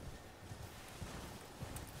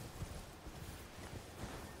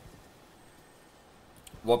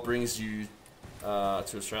 What brings you to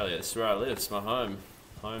Australia? This is where I live. It's my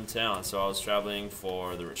hometown. So I was traveling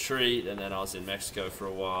for the retreat, and then I was in Mexico for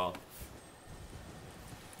a while.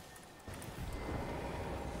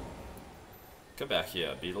 Go back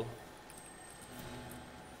here, Beetle.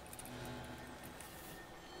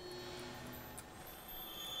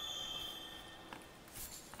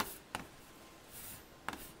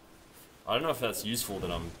 I don't know if that's useful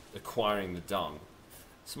that I'm acquiring the dung.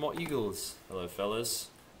 Some more eagles. Hello, fellas.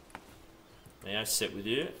 May I sit with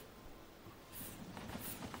you?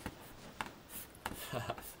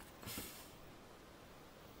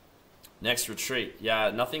 Next retreat.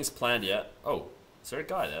 Yeah, nothing's planned yet. Oh, is there a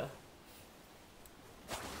guy there?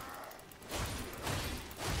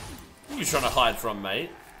 Who are you trying to hide from,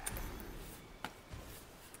 mate?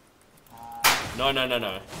 No, no, no,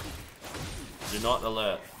 no. Do not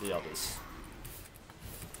alert the others.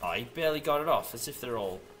 Oh, he barely got it off, as if they're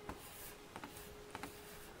all...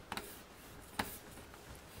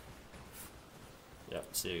 Yep,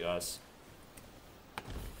 see you guys.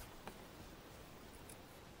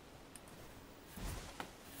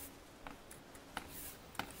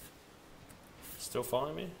 Still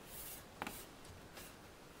following me?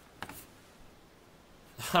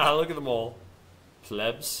 Look at them all.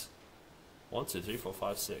 Plebs. 1, 2, 3, 4,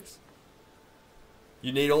 5, 6.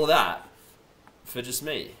 You need all that for just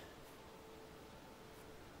me.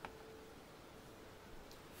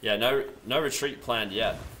 Yeah, no retreat planned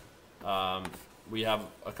yet. We have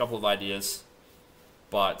a couple of ideas,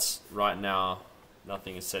 but right now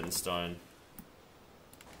nothing is set in stone.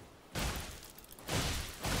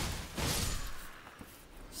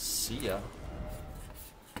 See ya.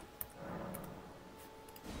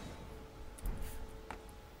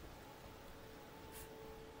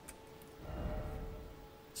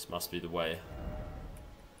 This must be the way.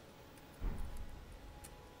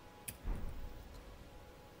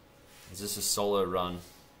 Is this a solo run?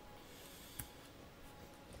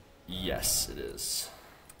 Yes, it is.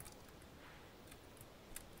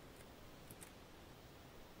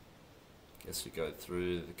 Guess we go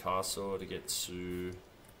through the castle to get to the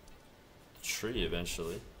tree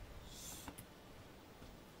eventually.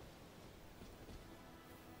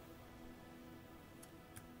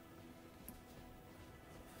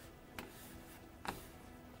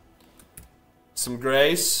 Some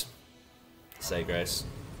grace. Say grace.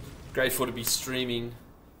 Grateful to be streaming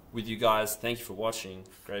with you guys. Thank you for watching.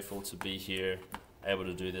 Grateful to be here, able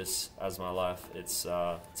to do this as my life. It's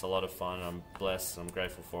a lot of fun. I'm blessed. I'm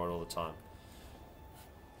grateful for it all the time.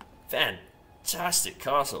 Fantastic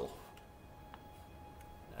castle.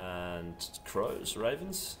 And crows,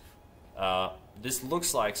 ravens. This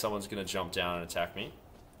looks like someone's gonna jump down and attack me.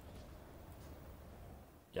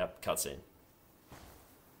 Yep, cutscene.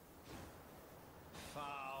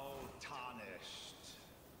 Foul tarnished.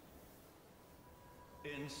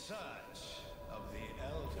 In search of the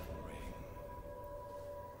Elden Ring.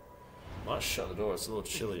 Might shut the door, it's a little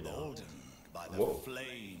chilly now. Emboldened by the Whoa.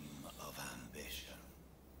 flame of ambition.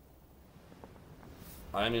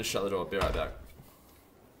 I am gonna shut the door, be right back.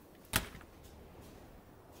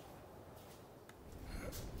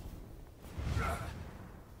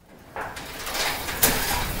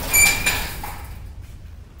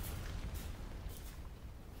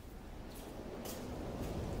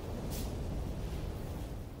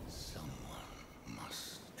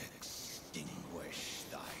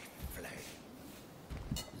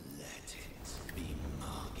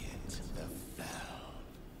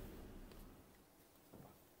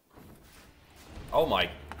 Oh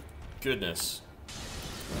my goodness.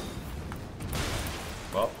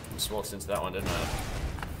 Well, just walked into that one, didn't I?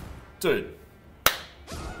 Dude.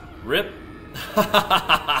 Rip.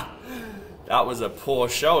 That was a poor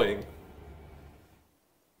showing.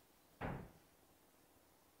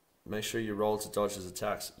 Make sure you roll to dodge his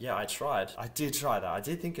attacks. Yeah, I tried. I did try that. I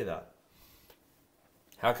did think of that.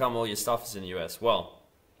 How come all your stuff is in the US? Well,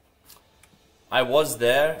 I was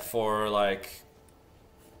there for like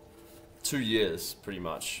 2 years, pretty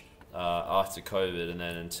much, after COVID, and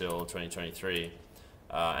then until 2023,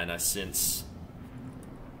 and I since...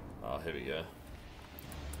 Oh, here we go.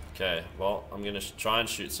 Okay, well, I'm gonna try and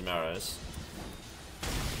shoot some arrows.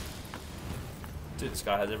 Dude, this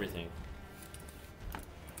guy has everything.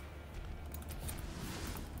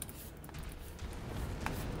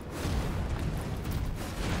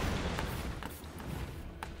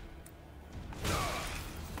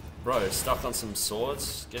 Bro, stuck on some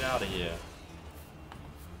swords? Get out of here.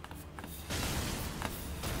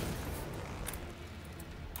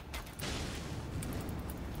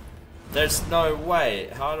 There's no way.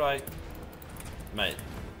 How do I... Mate,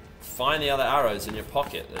 find the other arrows in your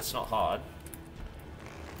pocket. It's not hard.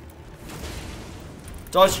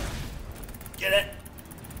 Dodge! Get it!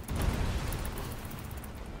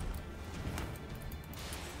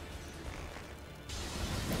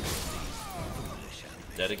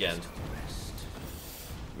 Dead again.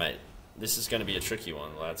 Mate, this is going to be a tricky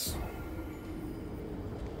one, lads.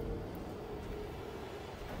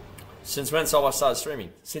 Since when have I started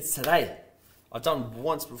streaming? Since today. I've done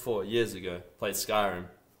once before, years ago. Played Skyrim.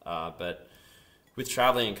 But with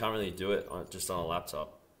traveling, I can't really do it just on a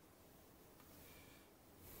laptop.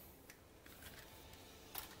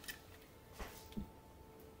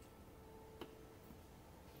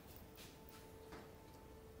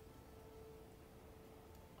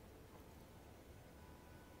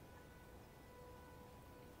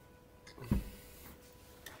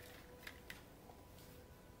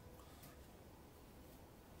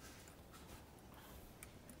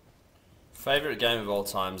 Favorite game of all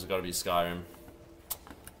time has got to be Skyrim.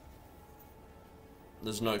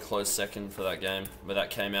 There's no close second for that game, but that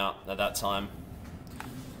came out at that time.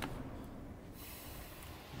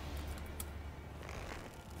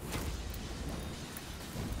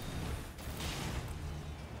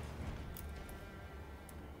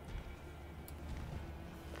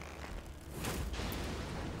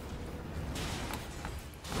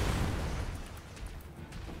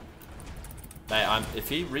 Mate, if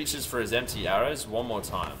he reaches for his empty arrows one more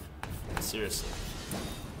time, seriously.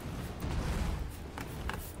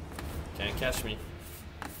 Can't catch me.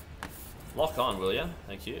 Lock on, will ya?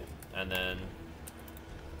 Thank you. And then...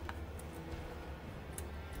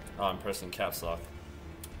 Oh, I'm pressing caps lock.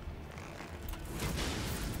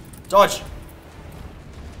 Dodge!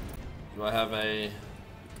 Do I have a...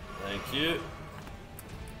 Thank you.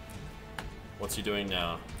 What's he doing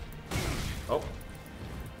now? Oh.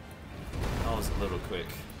 That was a little quick.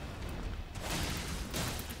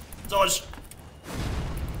 Dodge!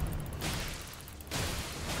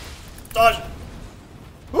 Dodge!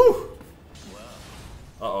 Woo!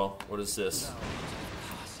 Uh-oh, what is this?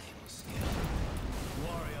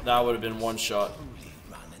 That would have been one shot.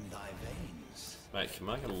 Mate, can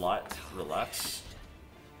I get a light? Relax.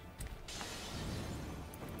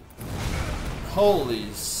 Holy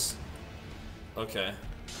s... Okay.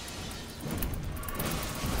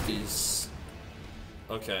 These...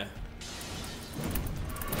 Okay.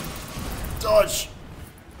 Dodge!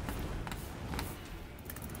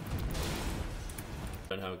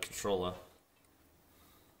 Don't have a controller.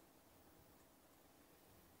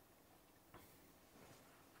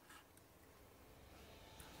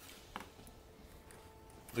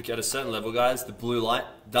 Look, at a certain level, guys, the blue light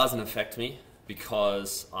doesn't affect me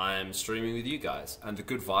because I'm streaming with you guys, and the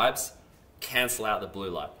good vibes cancel out the blue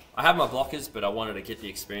light. I have my blockers, but I wanted to get the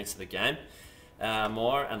experience of the game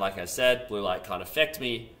more, and like I said, blue light can't affect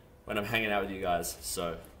me when I'm hanging out with you guys,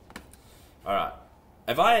 so alright.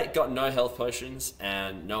 Have I got no health potions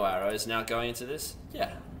and no arrows now going into this?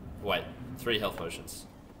 Yeah. Wait, 3 health potions.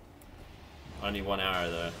 Only 1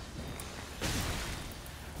 arrow though.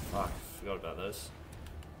 Fuck, forgot about those.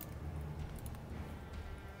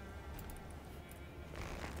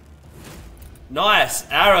 Nice!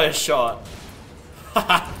 Arrow shot!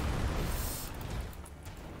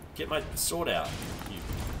 Get my sword out, you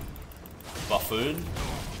buffoon.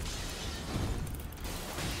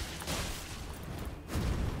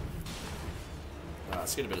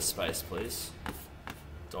 Let's get a bit of space, please.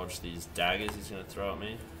 Dodge these daggers he's gonna throw at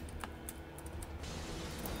me.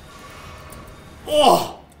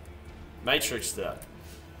 Oh! Matrix that.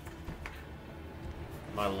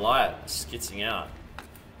 My light skitzing out.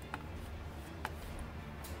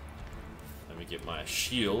 Let me get my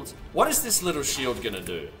shield. What is this little shield gonna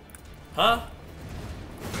do? Huh?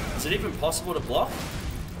 Is it even possible to block?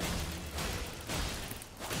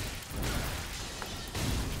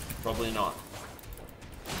 Probably not.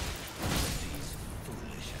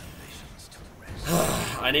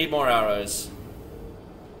 I need more arrows.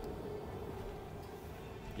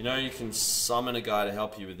 You know you can summon a guy to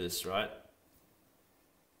help you with this, right?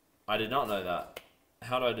 I did not know that.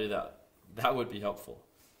 How do I do that? That would be helpful.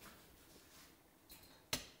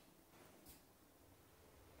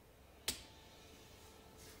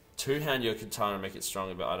 Two-hand your katana and make it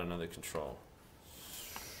stronger, but I don't know the control.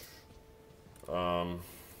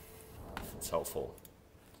 It's helpful.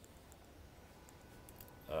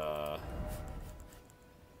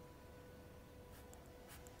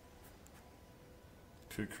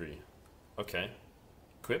 Kukri. Okay.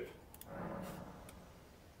 Equip.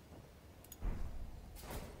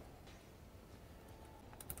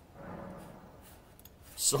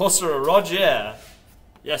 Sorcerer Roger!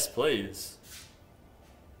 Yes, please.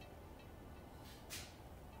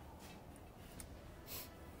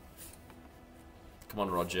 Come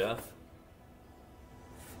on, Roger.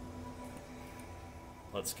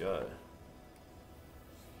 Let's go.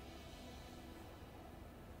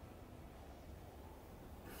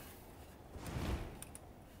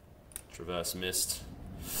 Traverse mist.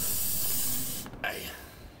 Hey.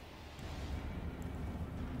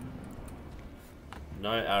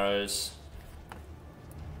 No arrows.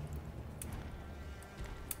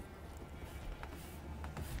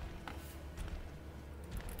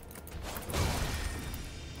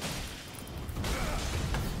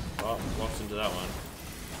 Oh, walked into that one.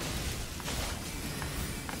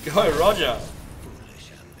 Go, Roger!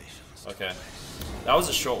 Okay. That was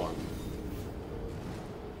a short one.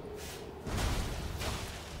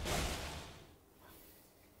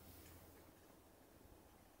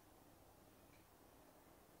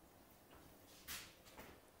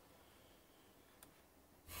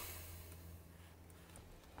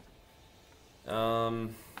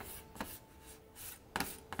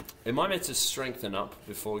 Am I meant to strengthen up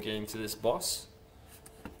before getting to this boss?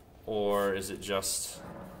 Or is it just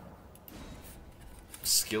a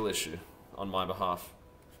skill issue on my behalf?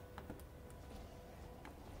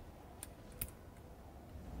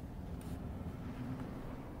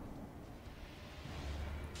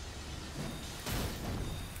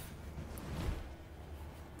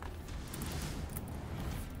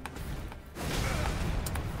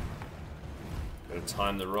 Gotta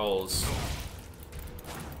time the rolls.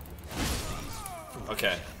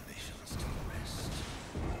 Okay.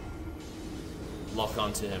 Lock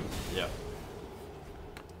onto him. Yeah.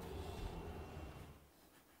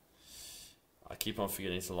 I keep on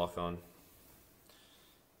forgetting to lock on.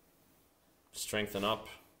 Strengthen up.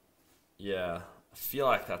 Yeah. I feel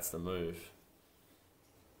like that's the move.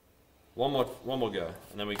 One more go,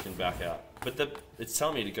 and then we can back out. But it's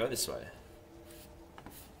telling me to go this way.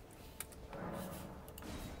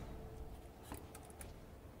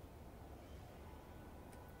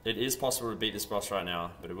 It is possible to beat this boss right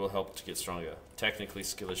now, but it will help to get stronger. Technically,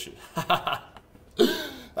 skill issue.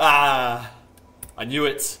 Ah, I knew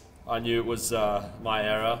it. I knew it was my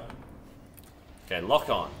error. Okay, lock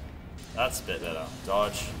on. That's a bit better.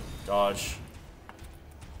 Dodge, dodge.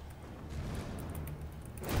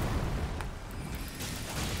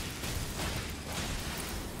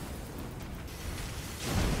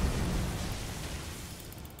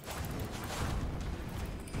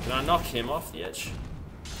 Can I knock him off the edge?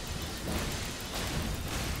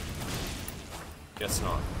 Guess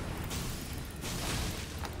not.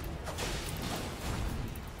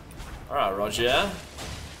 Alright, Roger.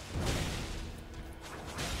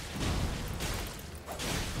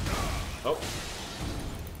 Oh.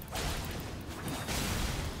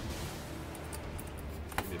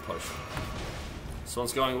 Give me a potion. This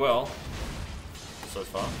one's going well so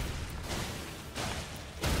far.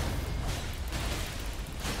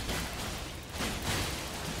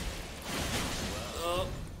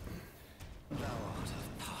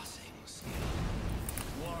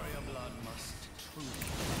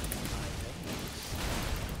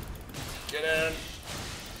 Get in.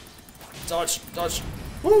 Dodge, dodge.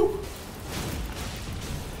 Woo!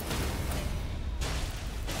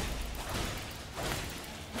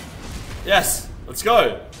 Yes, let's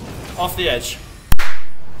go. Off the edge.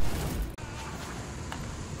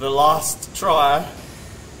 The last try.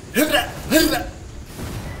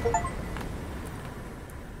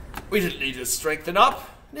 We didn't need to strengthen up,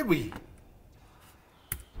 did we?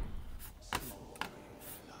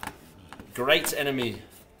 Great enemy.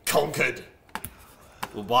 Conquered.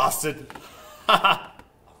 Little bastard.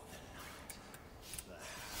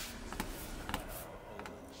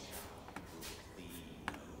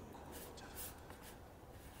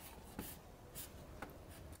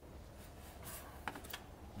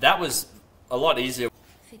 That was a lot easier.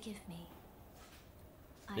 Forgive me.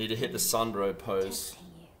 Need to hit the Sunbro pose.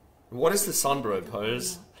 What is the Sunbro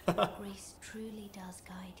pose? Grace truly does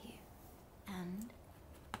guide you. And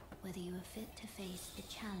whether you are fit to face the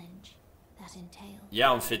challenge that entails.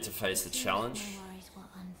 Yeah, I'm fit to face the challenge. My worries were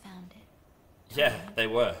unfounded. Yeah, they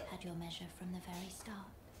were. Had your measure from the very start.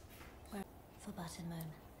 For but a moment.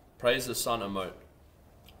 Praise the sun emote.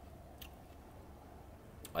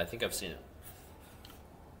 I think I've seen it.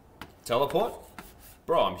 Teleport?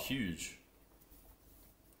 Bro, I'm huge.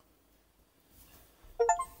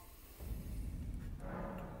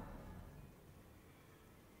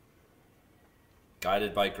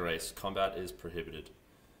 Guided by grace. Combat is prohibited.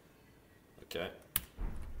 Okay.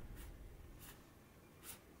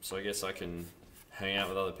 So I guess I can hang out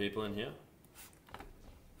with other people in here?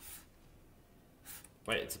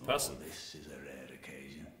 Wait, it's a person. Oh, this is a rare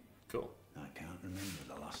occasion. Cool. I can't remember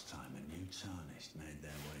the last time a new tarnished made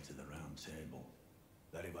their way to the round table.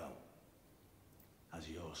 Very well. As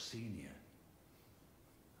your senior,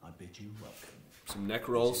 I bid you welcome. Some neck It is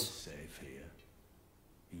rolls. safe here.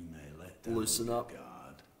 You may let down Loosen your up.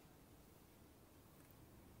 guard.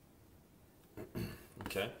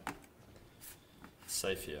 Okay.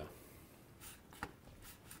 Safe here.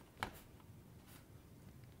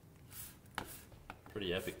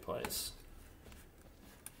 Pretty epic place.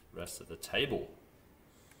 Rest of the table.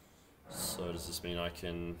 So does this mean I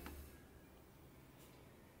can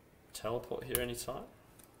teleport here anytime?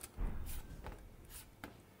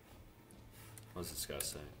 What does this guy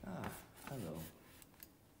say? Ah, hello.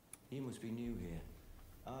 You must be new here.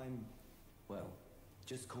 I'm, well,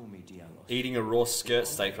 just call me Diallos. Eating a raw skirt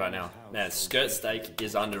steak right now. Man, skirt steak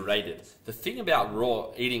is underrated. The thing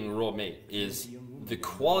about eating raw meat is the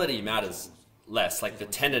quality matters less. Like the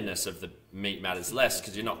tenderness of the meat matters less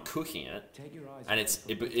because you're not cooking it, and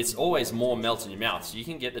it's always more melt in your mouth. So you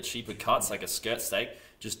can get the cheaper cuts like a skirt steak,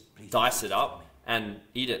 just dice it up and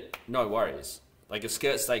eat it, no worries. Like a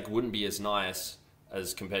skirt steak wouldn't be as nice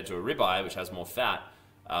as compared to a ribeye, which has more fat.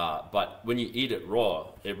 But when you eat it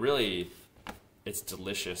raw, it's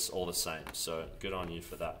delicious all the same. So good on you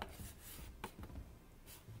for that.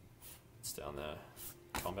 It's down there.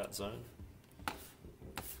 Combat zone.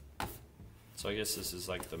 So I guess this is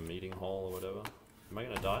like the meeting hall or whatever. Am I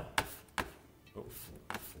gonna die? Oh.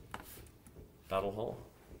 Battle hall.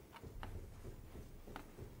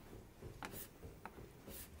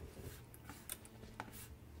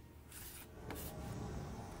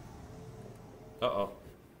 Uh-oh.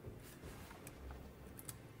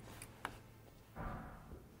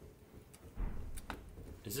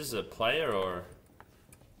 Is this a player or?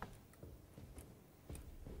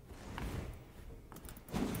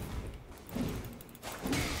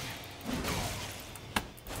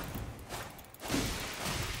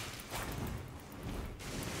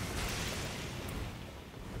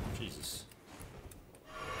 Jesus.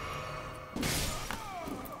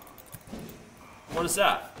 What is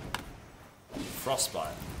that?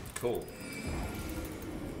 Frostbite. Cool.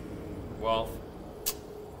 Well,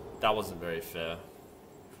 that wasn't very fair.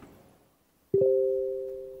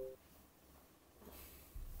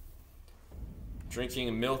 Drinking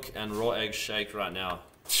a milk and raw egg shake right now.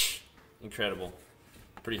 Incredible.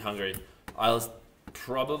 Pretty hungry.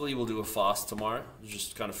 Probably will do a fast tomorrow.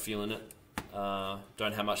 Just kind of feeling it.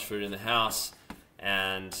 Don't have much food in the house.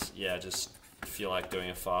 And yeah, just feel like doing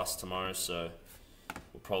a fast tomorrow. So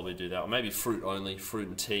we'll probably do that. Or maybe fruit only. Fruit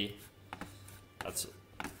and tea. That's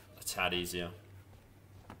a tad easier.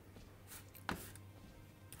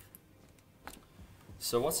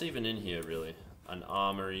 So what's even in here really? An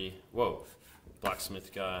armory. Whoa.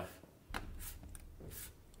 Blacksmith guy.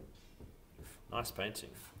 Nice painting.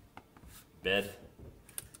 Bed.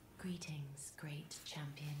 Greetings, great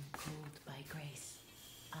champion called by grace.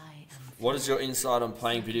 I am. What is your insight on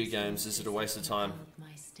playing video games? Is it a waste of time?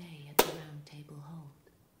 My stay at the round table hold.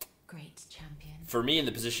 Great champion. For me in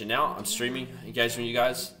the position now, I'm streaming, engaging with you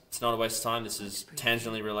guys. It's not a waste of time. This is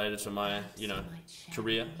tangentially related to my, you know,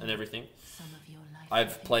 career and everything.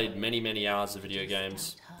 I've played many hours of video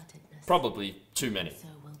games, probably too many,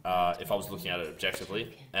 if I was looking at it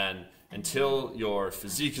objectively. And until your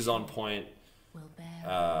physique is on point,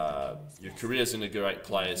 your career's in a great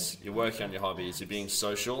place, you're working on your hobbies, you're being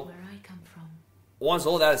social, once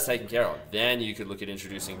all that is taken care of, then you could look at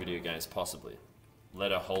introducing video games, possibly.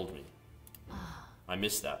 Let her hold me. I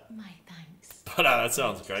missed that. My thanks. But that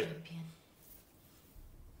sounds great. Champion.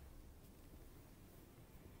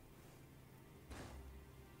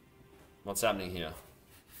 What's happening here?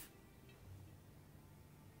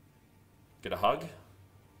 Get a hug?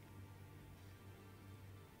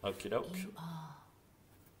 Okie doke. You are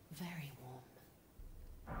very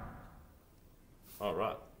warm.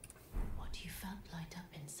 Alright. What you felt light up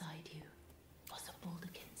inside you was a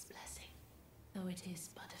Baldakin's blessing. Though it is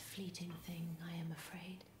but a fleeting thing, I am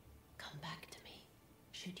afraid. Come back to me.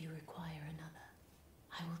 Should you require another,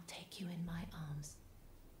 I will take you in my arms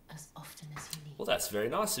as often as you need. Well, that's very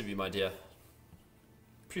nice of you, my dear.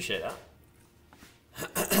 Appreciate that.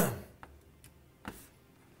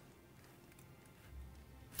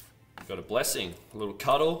 Got a blessing, a little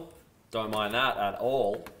cuddle. Don't mind that at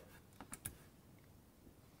all.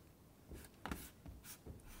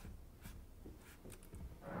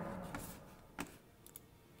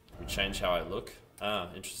 We change how I look. Ah,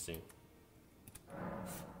 interesting. I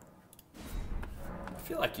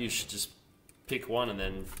feel like you should just pick one and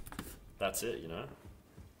then that's it, you know?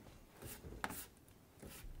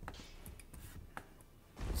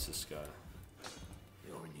 What's this guy?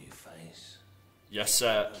 Your new face. Yes,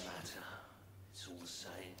 sir. No matter. It's all the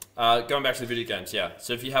same. Going back to the video games, yeah.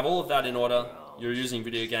 So if you have all of that in order, you're using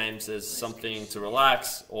video games as something to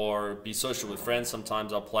relax or be social with friends.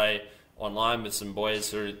 Sometimes I'll play online with some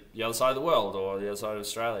boys who are the other side of the world or the other side of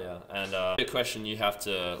Australia. And a question you have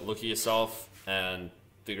to look at yourself and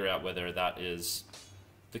figure out whether that is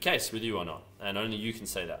the case with you or not. And only you can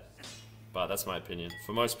say that. But that's my opinion.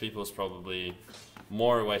 For most people, it's probably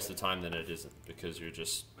more a waste of time than it isn't, because you're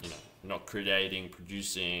just, you know, not creating,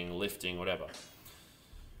 producing, lifting, whatever.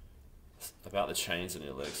 About the chains in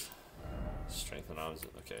your legs. Strength and arms.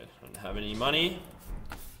 Okay, I don't have any money.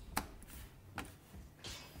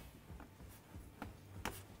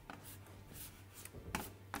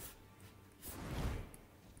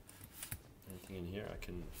 Anything in here I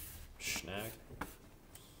can snag?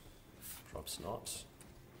 Props not.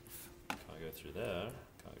 Can't go through there.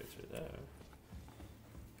 Can't go through there.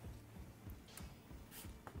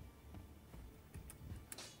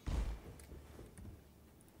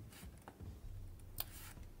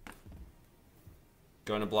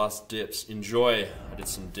 Going to blast dips. Enjoy. I did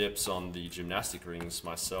some dips on the gymnastic rings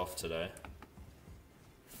myself today.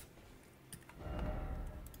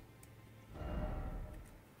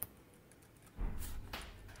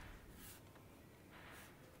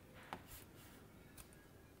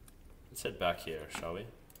 Let's head back here, shall we?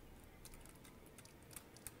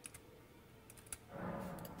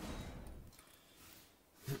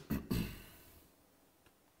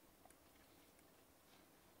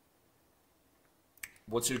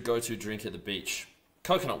 What's your go-to drink at the beach?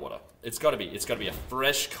 Coconut water. It's got to be. It's got to be a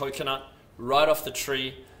fresh coconut right off the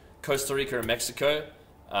tree. Costa Rica or Mexico.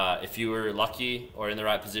 If you were lucky or in the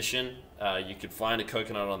right position, you could find a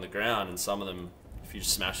coconut on the ground, and some of them, if you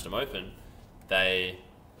just smashed them open, they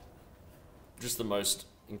just the most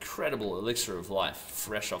incredible elixir of life,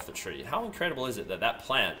 fresh off the tree. How incredible is it that that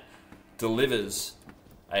plant delivers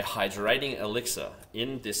a hydrating elixir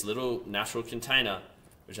in this little natural container,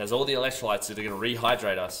 which has all the electrolytes that are going to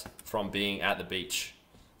rehydrate us from being at the beach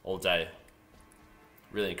all day.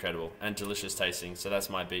 Really incredible and delicious tasting. So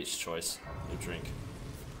that's my beach choice of drink.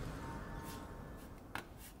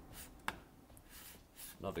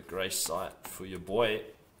 Another grace site for your boy.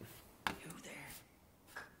 You there?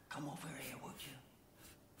 Come over here, would you?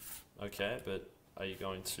 Okay, but are you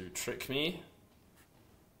going to trick me?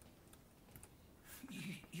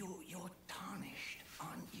 You're tarnished,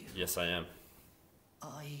 aren't you? Yes, I am.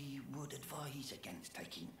 I would advise against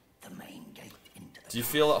taking the main gate into the... Do you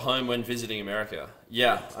feel at home when visiting America?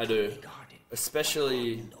 Yeah, I do. guarded.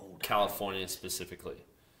 Especially California specifically.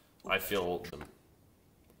 I feel them.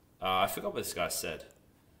 I forgot what this guy said.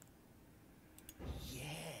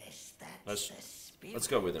 Yes, that's the spirit. Let's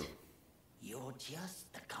go with him. You're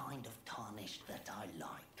just the kind of tarnished that I like.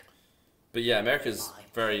 But yeah, America's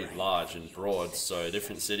very large and broad, so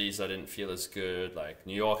different cities I didn't feel as good. Like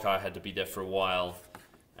New York, I had to be there for a while,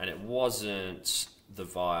 and it wasn't the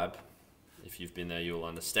vibe. If you've been there, you'll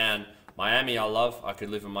understand. Miami, I love. I could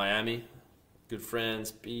live in Miami. Good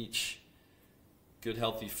friends, beach. good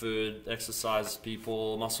healthy food, exercise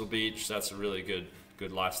people, Muscle Beach. That's a really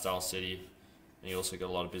good lifestyle city. And you also got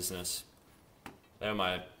a lot of business. They were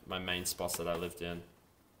my main spots that I lived in.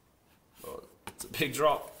 Oh, it's a big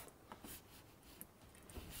drop.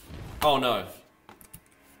 Oh no.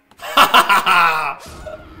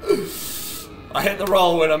 I hit the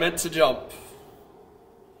roll when I meant to jump.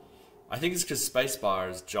 I think it's because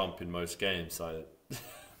spacebar is jump in most games, so I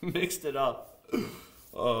mixed it up.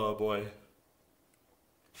 Oh boy.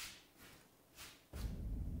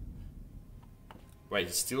 Wait,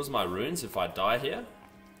 he steals my runes if I die here?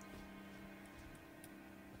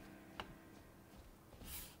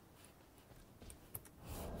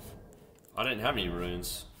 I didn't have any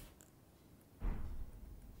runes.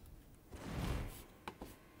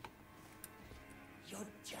 You're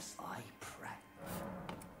just like Brah.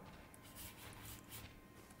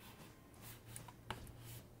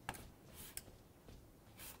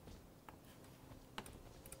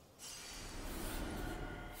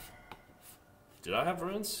 Did I have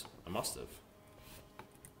runes? I must have.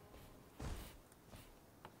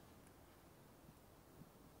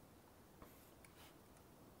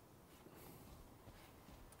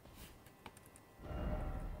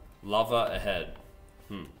 Lover ahead.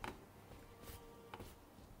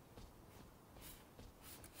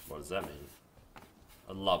 What does that mean?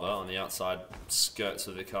 A lover on the outside skirts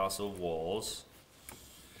of the castle walls.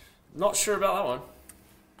 Not sure about that one.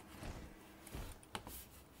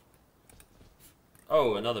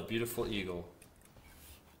 Oh, another beautiful eagle.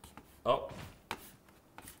 Oh.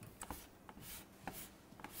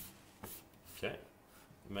 Okay.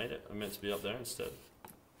 Made it. I meant to be up there instead.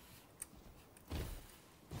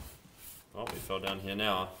 Oh, we fell down here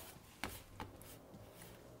now.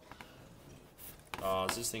 Oh,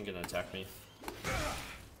 is this thing gonna attack me?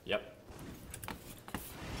 Yep.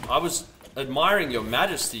 I was admiring your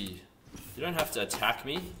majesty. You don't have to attack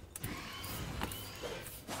me.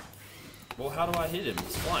 Well, how do I hit him?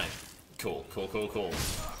 He's flying. Cool, cool, cool, cool.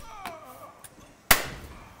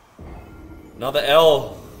 Another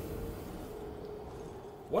L.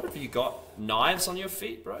 What have you got? Knives on your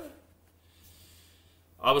feet, bro?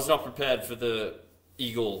 I was not prepared for the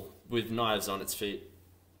eagle with knives on its feet.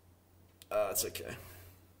 It's okay.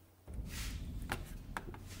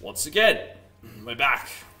 Once again, we're back.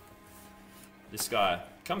 This guy.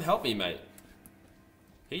 Come help me, mate.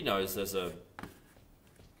 He knows there's a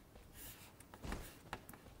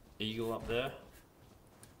eagle up there.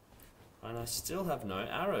 And I still have no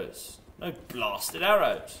arrows. No blasted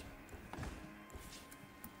arrows.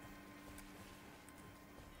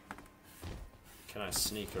 Can I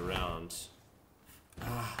sneak around?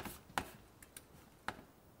 Ah.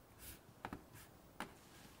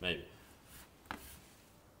 Maybe.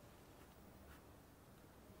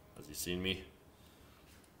 Has he seen me?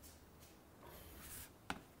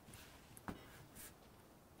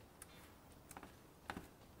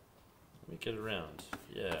 Let me get around.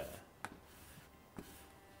 Yeah.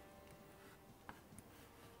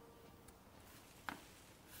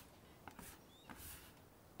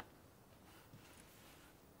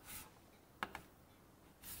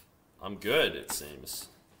 I'm good, it seems.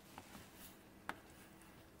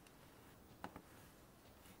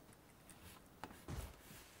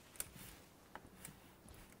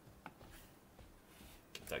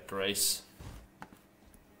 Get that grace.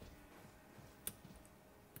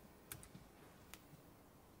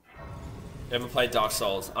 Ever played Dark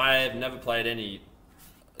Souls? I have never played any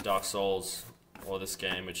Dark Souls or this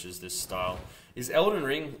game, which is this style. Is Elden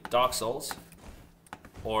Ring Dark Souls?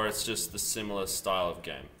 Or it's just the similar style of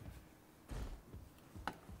game?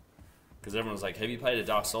 Because everyone's like, have you played a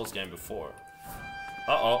Dark Souls game before?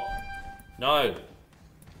 Uh-oh. No.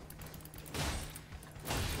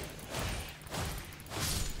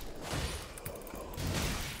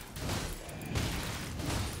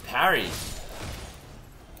 Parry.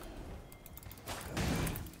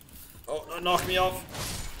 Oh, no, knock me off.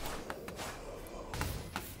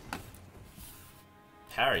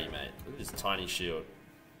 Parry, mate. Look at this tiny shield.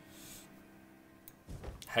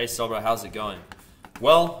 Hey, Sobra, how's it going?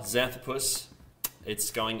 Well, Xanthopus, it's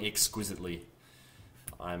going exquisitely.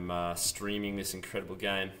 I'm streaming this incredible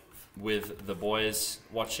game with the boys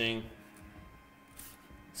watching.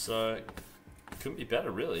 So, it couldn't be better,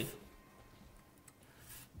 really.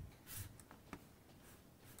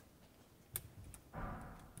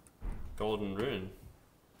 Golden rune.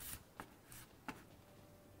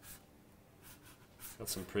 Got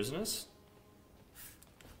some prisoners.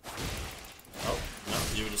 Oh, no,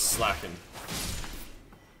 you were just slacking.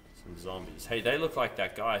 Some zombies. Hey, they look like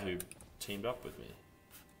that guy who teamed up with me.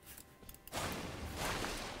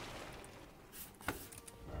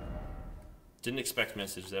 Didn't expect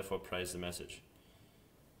message, therefore praise the message.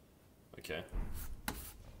 Okay.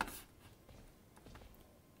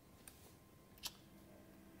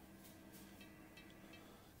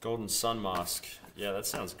 Golden Sun Mask. Yeah, that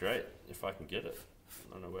sounds great, if I can get it.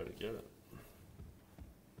 I don't know where to get it.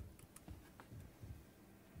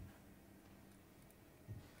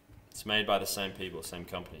 It's made by the same people, same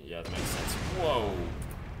company. Yeah, that makes sense. Whoa!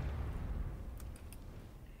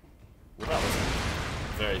 Well, that wasn't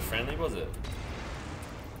very friendly, was it?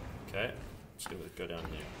 Okay, just gonna go down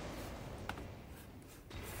here.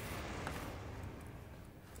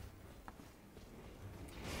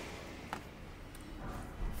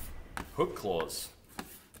 Hook claws.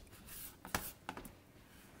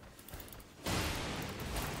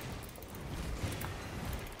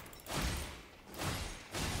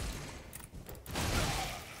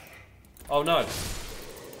 Oh no!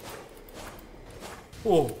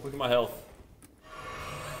 Oh, look at my health.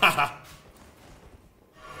 Haha!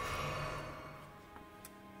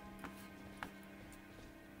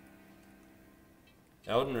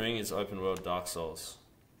 Elden Ring is open world Dark Souls.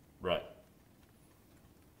 Right.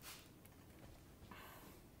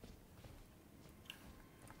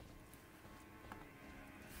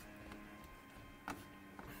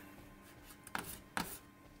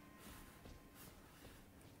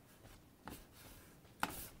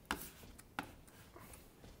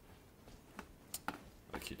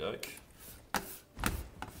 Okie doke.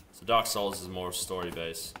 So Dark Souls is more story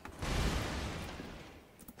based.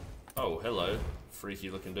 Oh, hello, freaky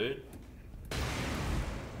looking dude.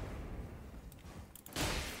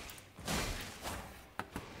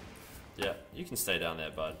 Yeah, you can stay down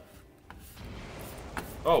there, bud.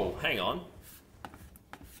 Oh, hang on.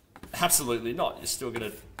 Absolutely not. You're still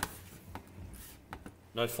gonna...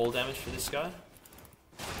 No fall damage for this guy?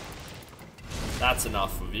 That's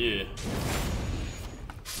enough of you.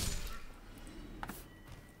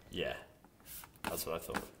 Yeah, that's what I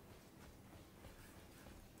thought.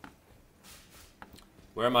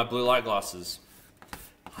 Where are my blue light glasses?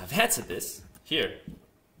 I've answered this. Here.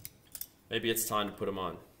 Maybe it's time to put them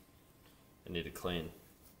on. I need to clean.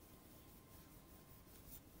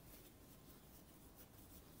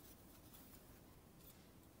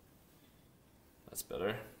 That's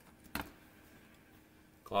better.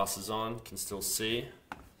 Glasses on, can still see.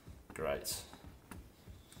 Great.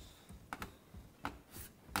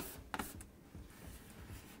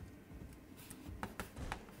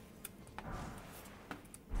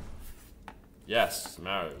 Yes, some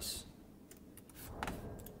arrows.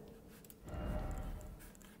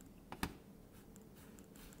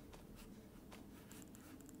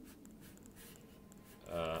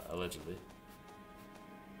 Allegedly.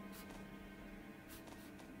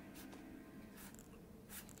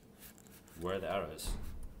 Where are the arrows?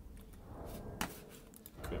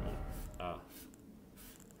 Equipment. Ah.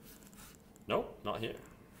 Nope, not here.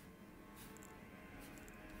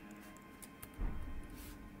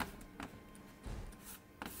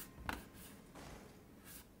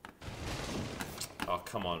 Oh,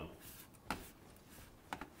 come on.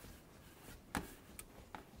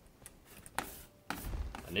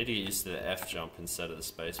 I need to get used to the F jump instead of the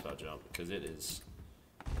spacebar jump because it is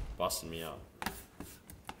busting me up.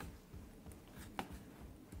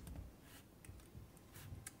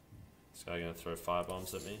 This guy gonna throw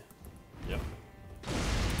firebombs at me? Yep.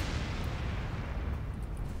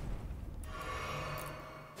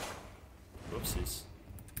 Whoopsies.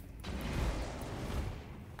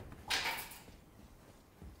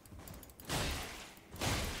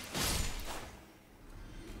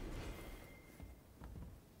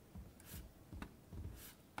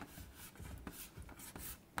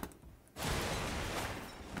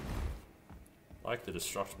 I like the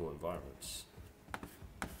destructible environments.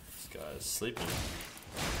 This guy is sleeping.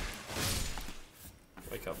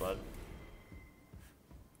 Wake up, bud.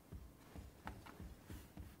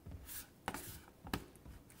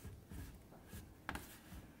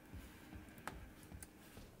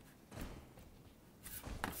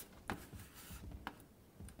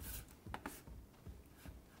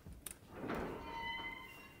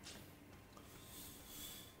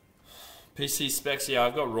 PC specs, yeah,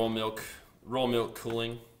 I've got raw milk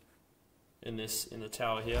cooling in the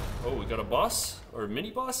tower here. Oh, we got a boss or a mini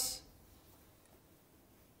boss.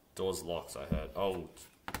 Door's locked, I heard.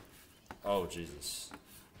 Oh Jesus.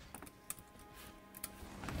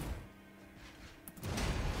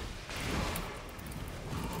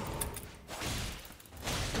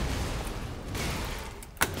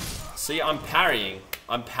 See, I'm parrying.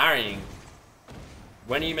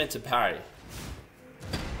 When are you meant to parry?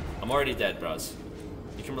 I'm already dead, bros.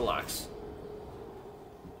 You can relax.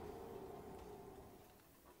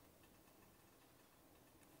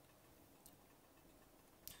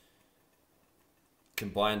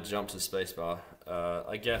 Combined jump to spacebar.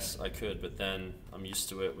 I guess I could, but then I'm used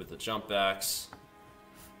to it with the jump backs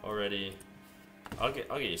already. I'll get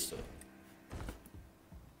used to it.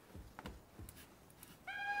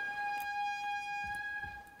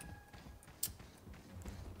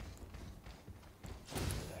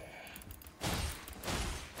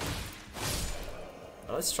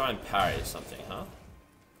 Let's try and parry something, huh?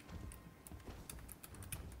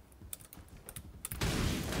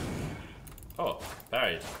 Oh,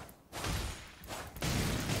 parried.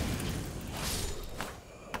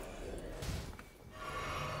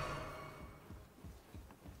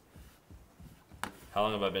 How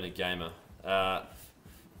long have I been a gamer?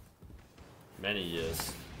 Many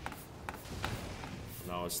years.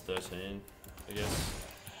 When I was 13, I guess.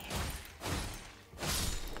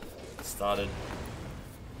 Started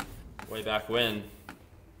way back when.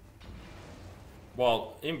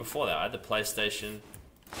 Well, even before that, I had the PlayStation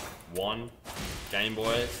 1, Game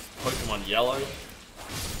Boy, Pokemon Yellow.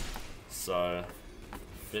 So,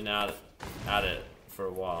 been at it for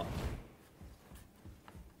a while.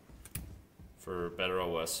 For better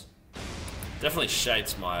or worse. Definitely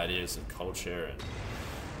shaped my ideas of culture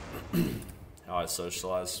and how I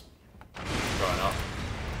socialize growing up.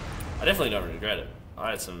 I definitely don't regret it.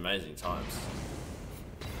 I had some amazing times.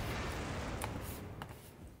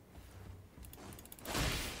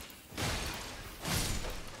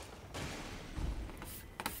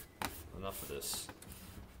 Enough of this.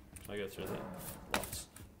 Can I go through that? Locked.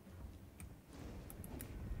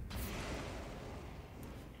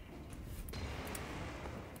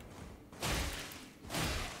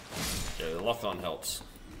 Okay, the lock on helps.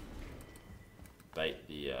 Bait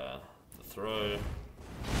the throw.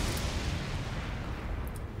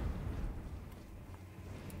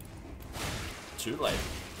 Too late.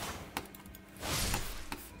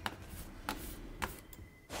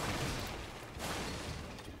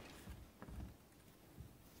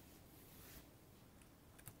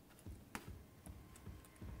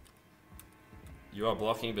 You are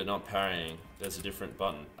blocking but not parrying. There's a different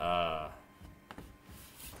button.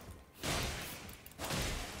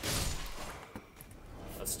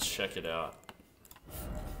 Let's check it out.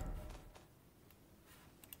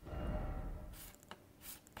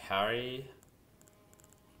 Parry.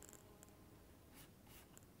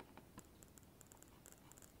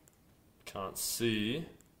 Can't see.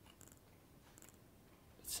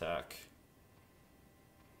 Attack.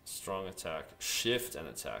 Strong attack. Shift and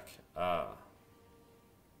attack. Ah.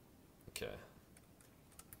 Okay.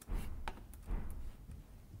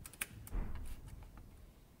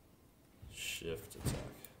 Shift attack.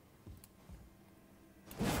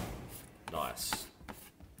 Nice.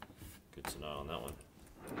 Good to know on that one.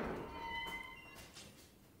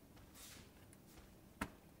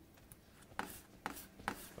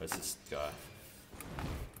 Where's this guy?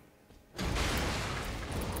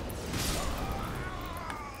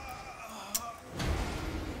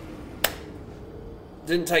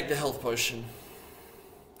 Didn't take the health potion.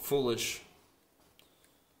 Foolish.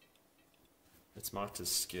 It's marked as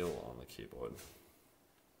skill on the keyboard.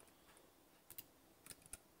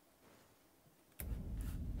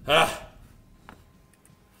 Ah!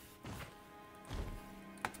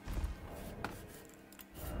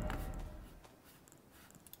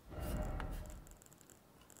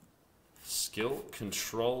 Skill,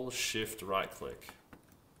 control, shift, right click.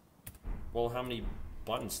 Well, how many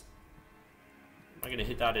buttons? Am I gonna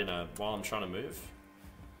hit that in while I'm trying to move?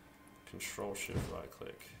 Control, shift, right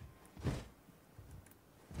click.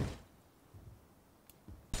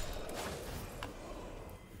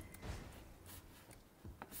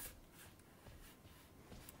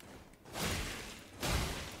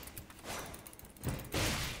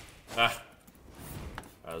 Ah!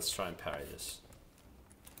 Alright, let's try and parry this.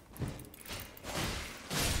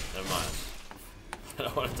 Never mind. I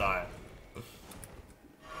don't want to die.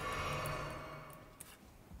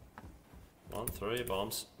 1, 3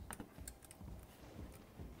 bombs.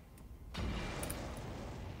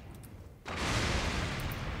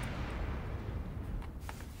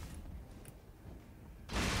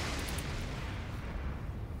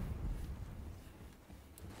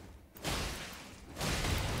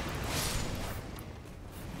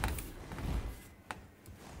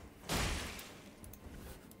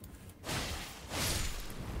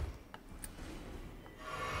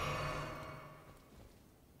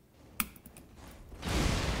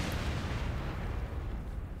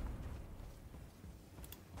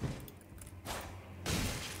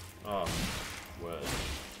 Oh, word.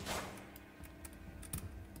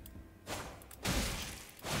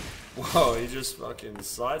 Whoa, he just fucking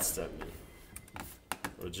sidestepped me.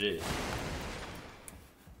 Oh, gee.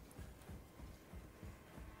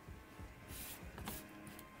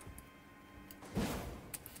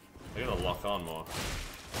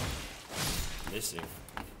 Missing.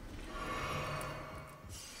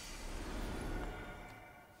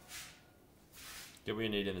 Get what you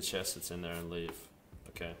need in the chest that's in there and leave.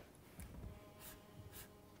 Okay.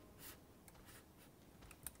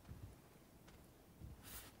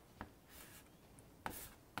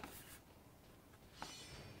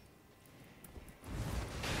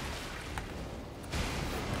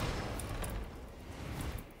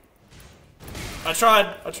 I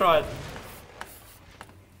tried.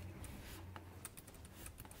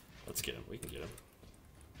 Let's get him. We can get him.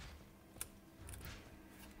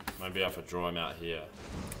 Maybe I have to draw him out here.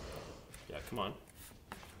 Yeah, come on.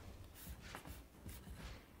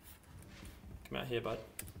 Come out here, bud.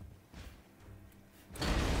 Can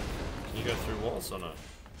you go through walls or no?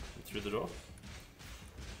 Through the door?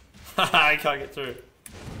 Haha, I can't get through.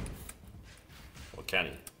 Or can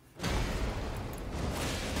he?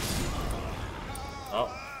 Oh,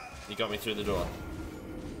 he got me through the door.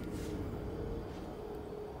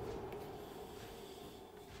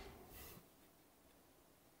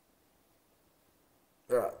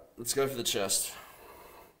 Alright, let's go for the chest.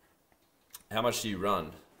 How much do you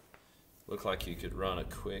run? Look like you could run a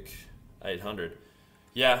quick 800.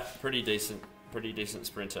 Yeah, pretty decent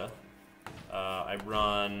sprinter. I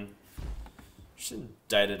run, just in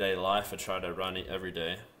day-to-day life, I try to run it every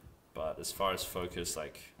day. But as far as focus,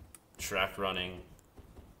 like track running,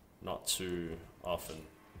 not too often.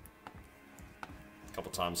 A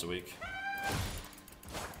couple times a week.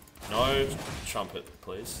 No trumpet,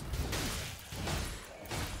 please.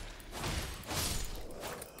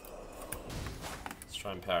 Let's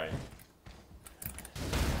try and parry.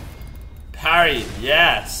 Parry,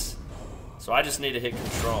 yes! So I just need to hit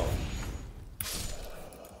control.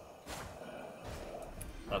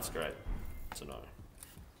 That's great to know.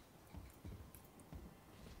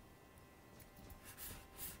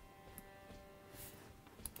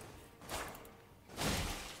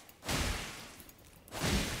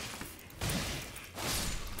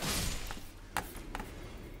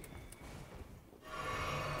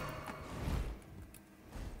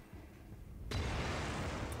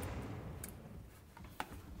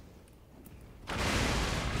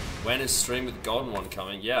 When is stream with Golden One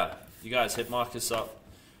coming? Yeah, you guys hit Marcus up.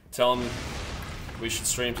 Tell him we should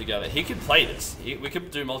stream together. He could play this. We could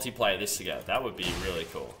do multiplayer this together. That would be really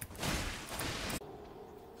cool.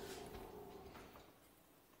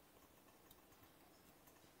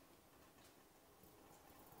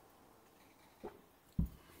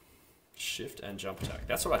 Shift and jump attack.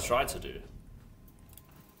 That's what I tried to do.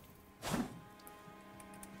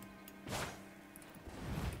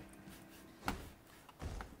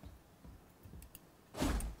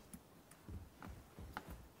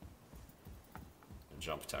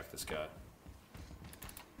 Jump attack this guy.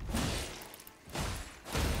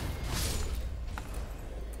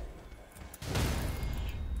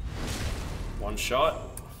 One shot.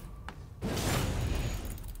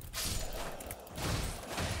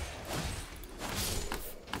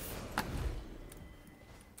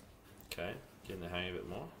 Okay, getting the hang of it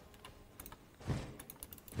more.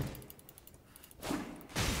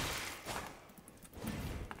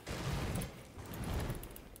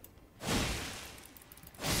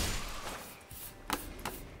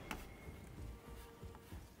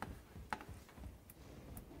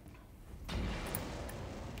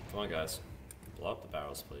 Come on, guys. Blow up the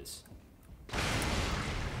barrels, please.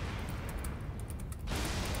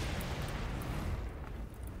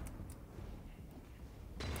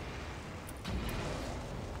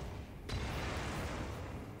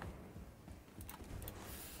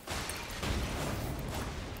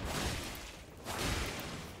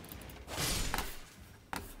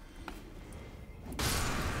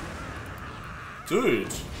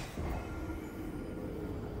 Dude!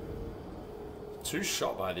 Too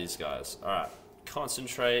shot by these guys. Alright,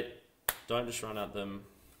 concentrate. Don't just run at them.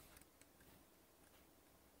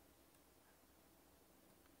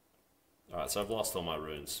 Alright, so I've lost all my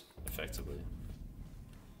runes, effectively.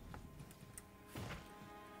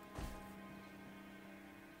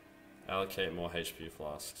 Allocate more HP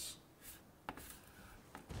flasks.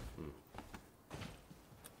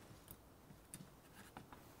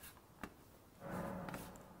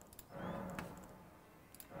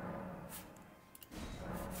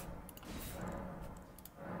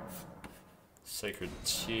 Sacred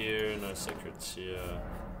Tear, no Sacred Tear.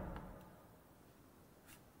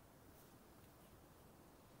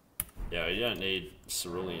 Yeah, you don't need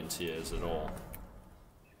cerulean tears at all.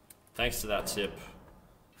 Thanks to that tip,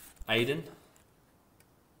 Aiden.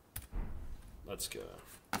 Let's go.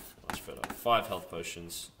 Much better. 5 health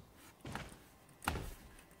potions.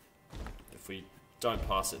 If we don't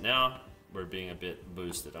pass it now, we're being a bit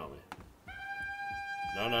boosted, aren't we?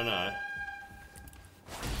 No, no, no.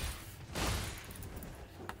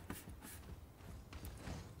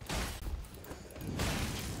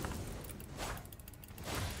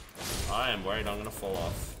 I am worried I'm gonna fall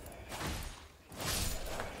off.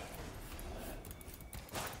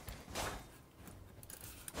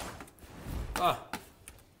 Ah.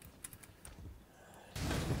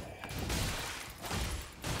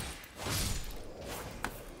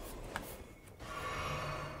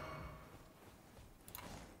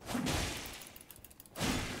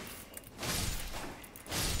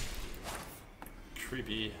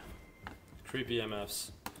 Creepy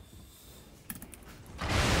MFs.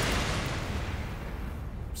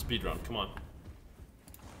 Speedrun, come on.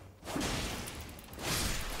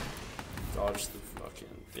 Dodge the fucking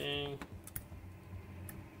thing.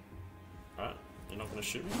 Alright, you're not gonna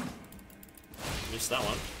shoot me? Missed that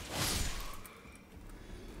one.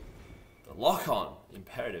 The lock on!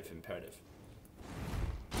 Imperative, imperative.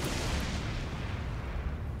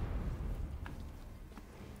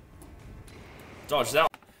 Dodge that one.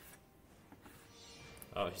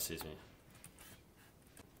 Oh, he sees me.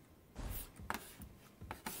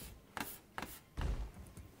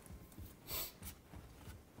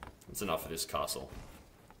 That's enough of this castle.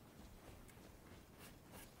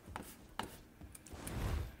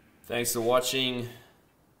 Thanks for watching,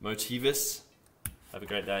 Motivus. Have a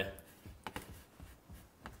great day.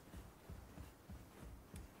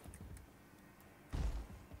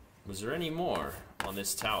 Was there any more on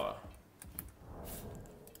this tower?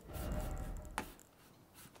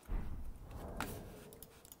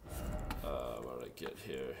 What did I get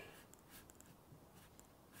here?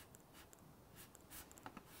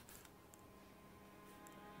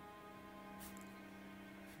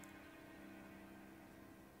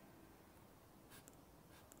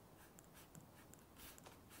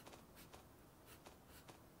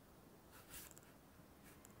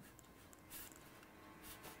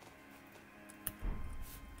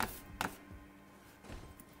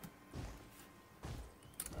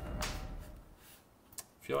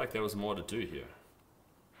 I feel like there was more to do here.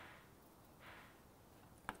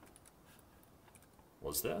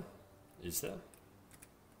 Was there? Is there?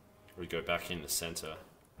 We go back in the center.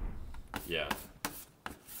 Yeah.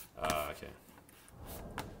 Okay.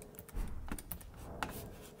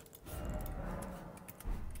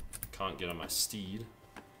 Can't get on my steed.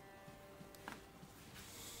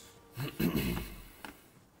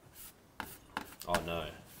 Oh no.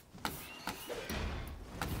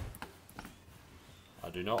 I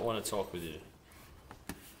do not want to talk with you.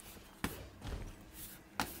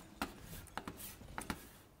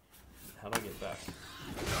 How do I get back?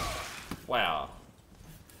 Wow.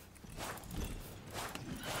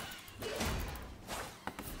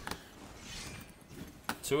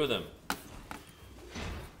 Two of them.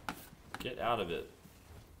 Get out of it,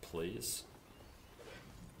 please.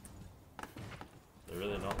 They're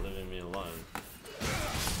really not leaving me alone.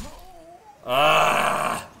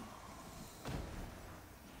 Ah!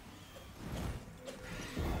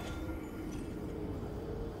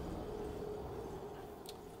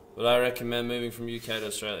 Would I recommend moving from UK to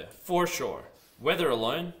Australia? For sure. Weather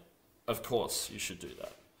alone, of course you should do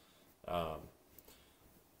that.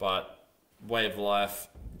 But way of life,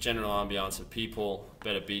 general ambiance of people,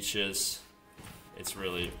 better beaches, it's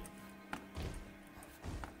really...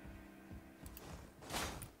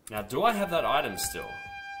 Now, do I have that item still?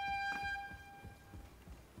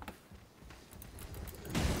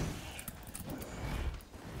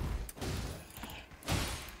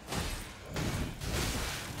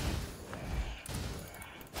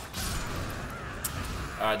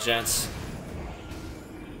 Alright, gents.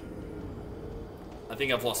 I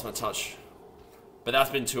think I've lost my touch. But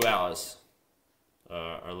that's been 2 hours.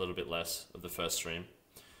 Or a little bit less of the first stream.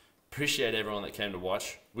 Appreciate everyone that came to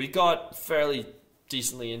watch. We got fairly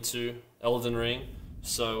decently into Elden Ring.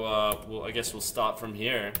 So, I guess we'll start from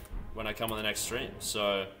here when I come on the next stream.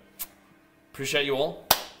 So, appreciate you all.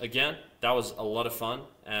 Again, that was a lot of fun.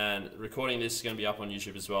 And recording this is going to be up on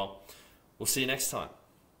YouTube as well. We'll see you next time.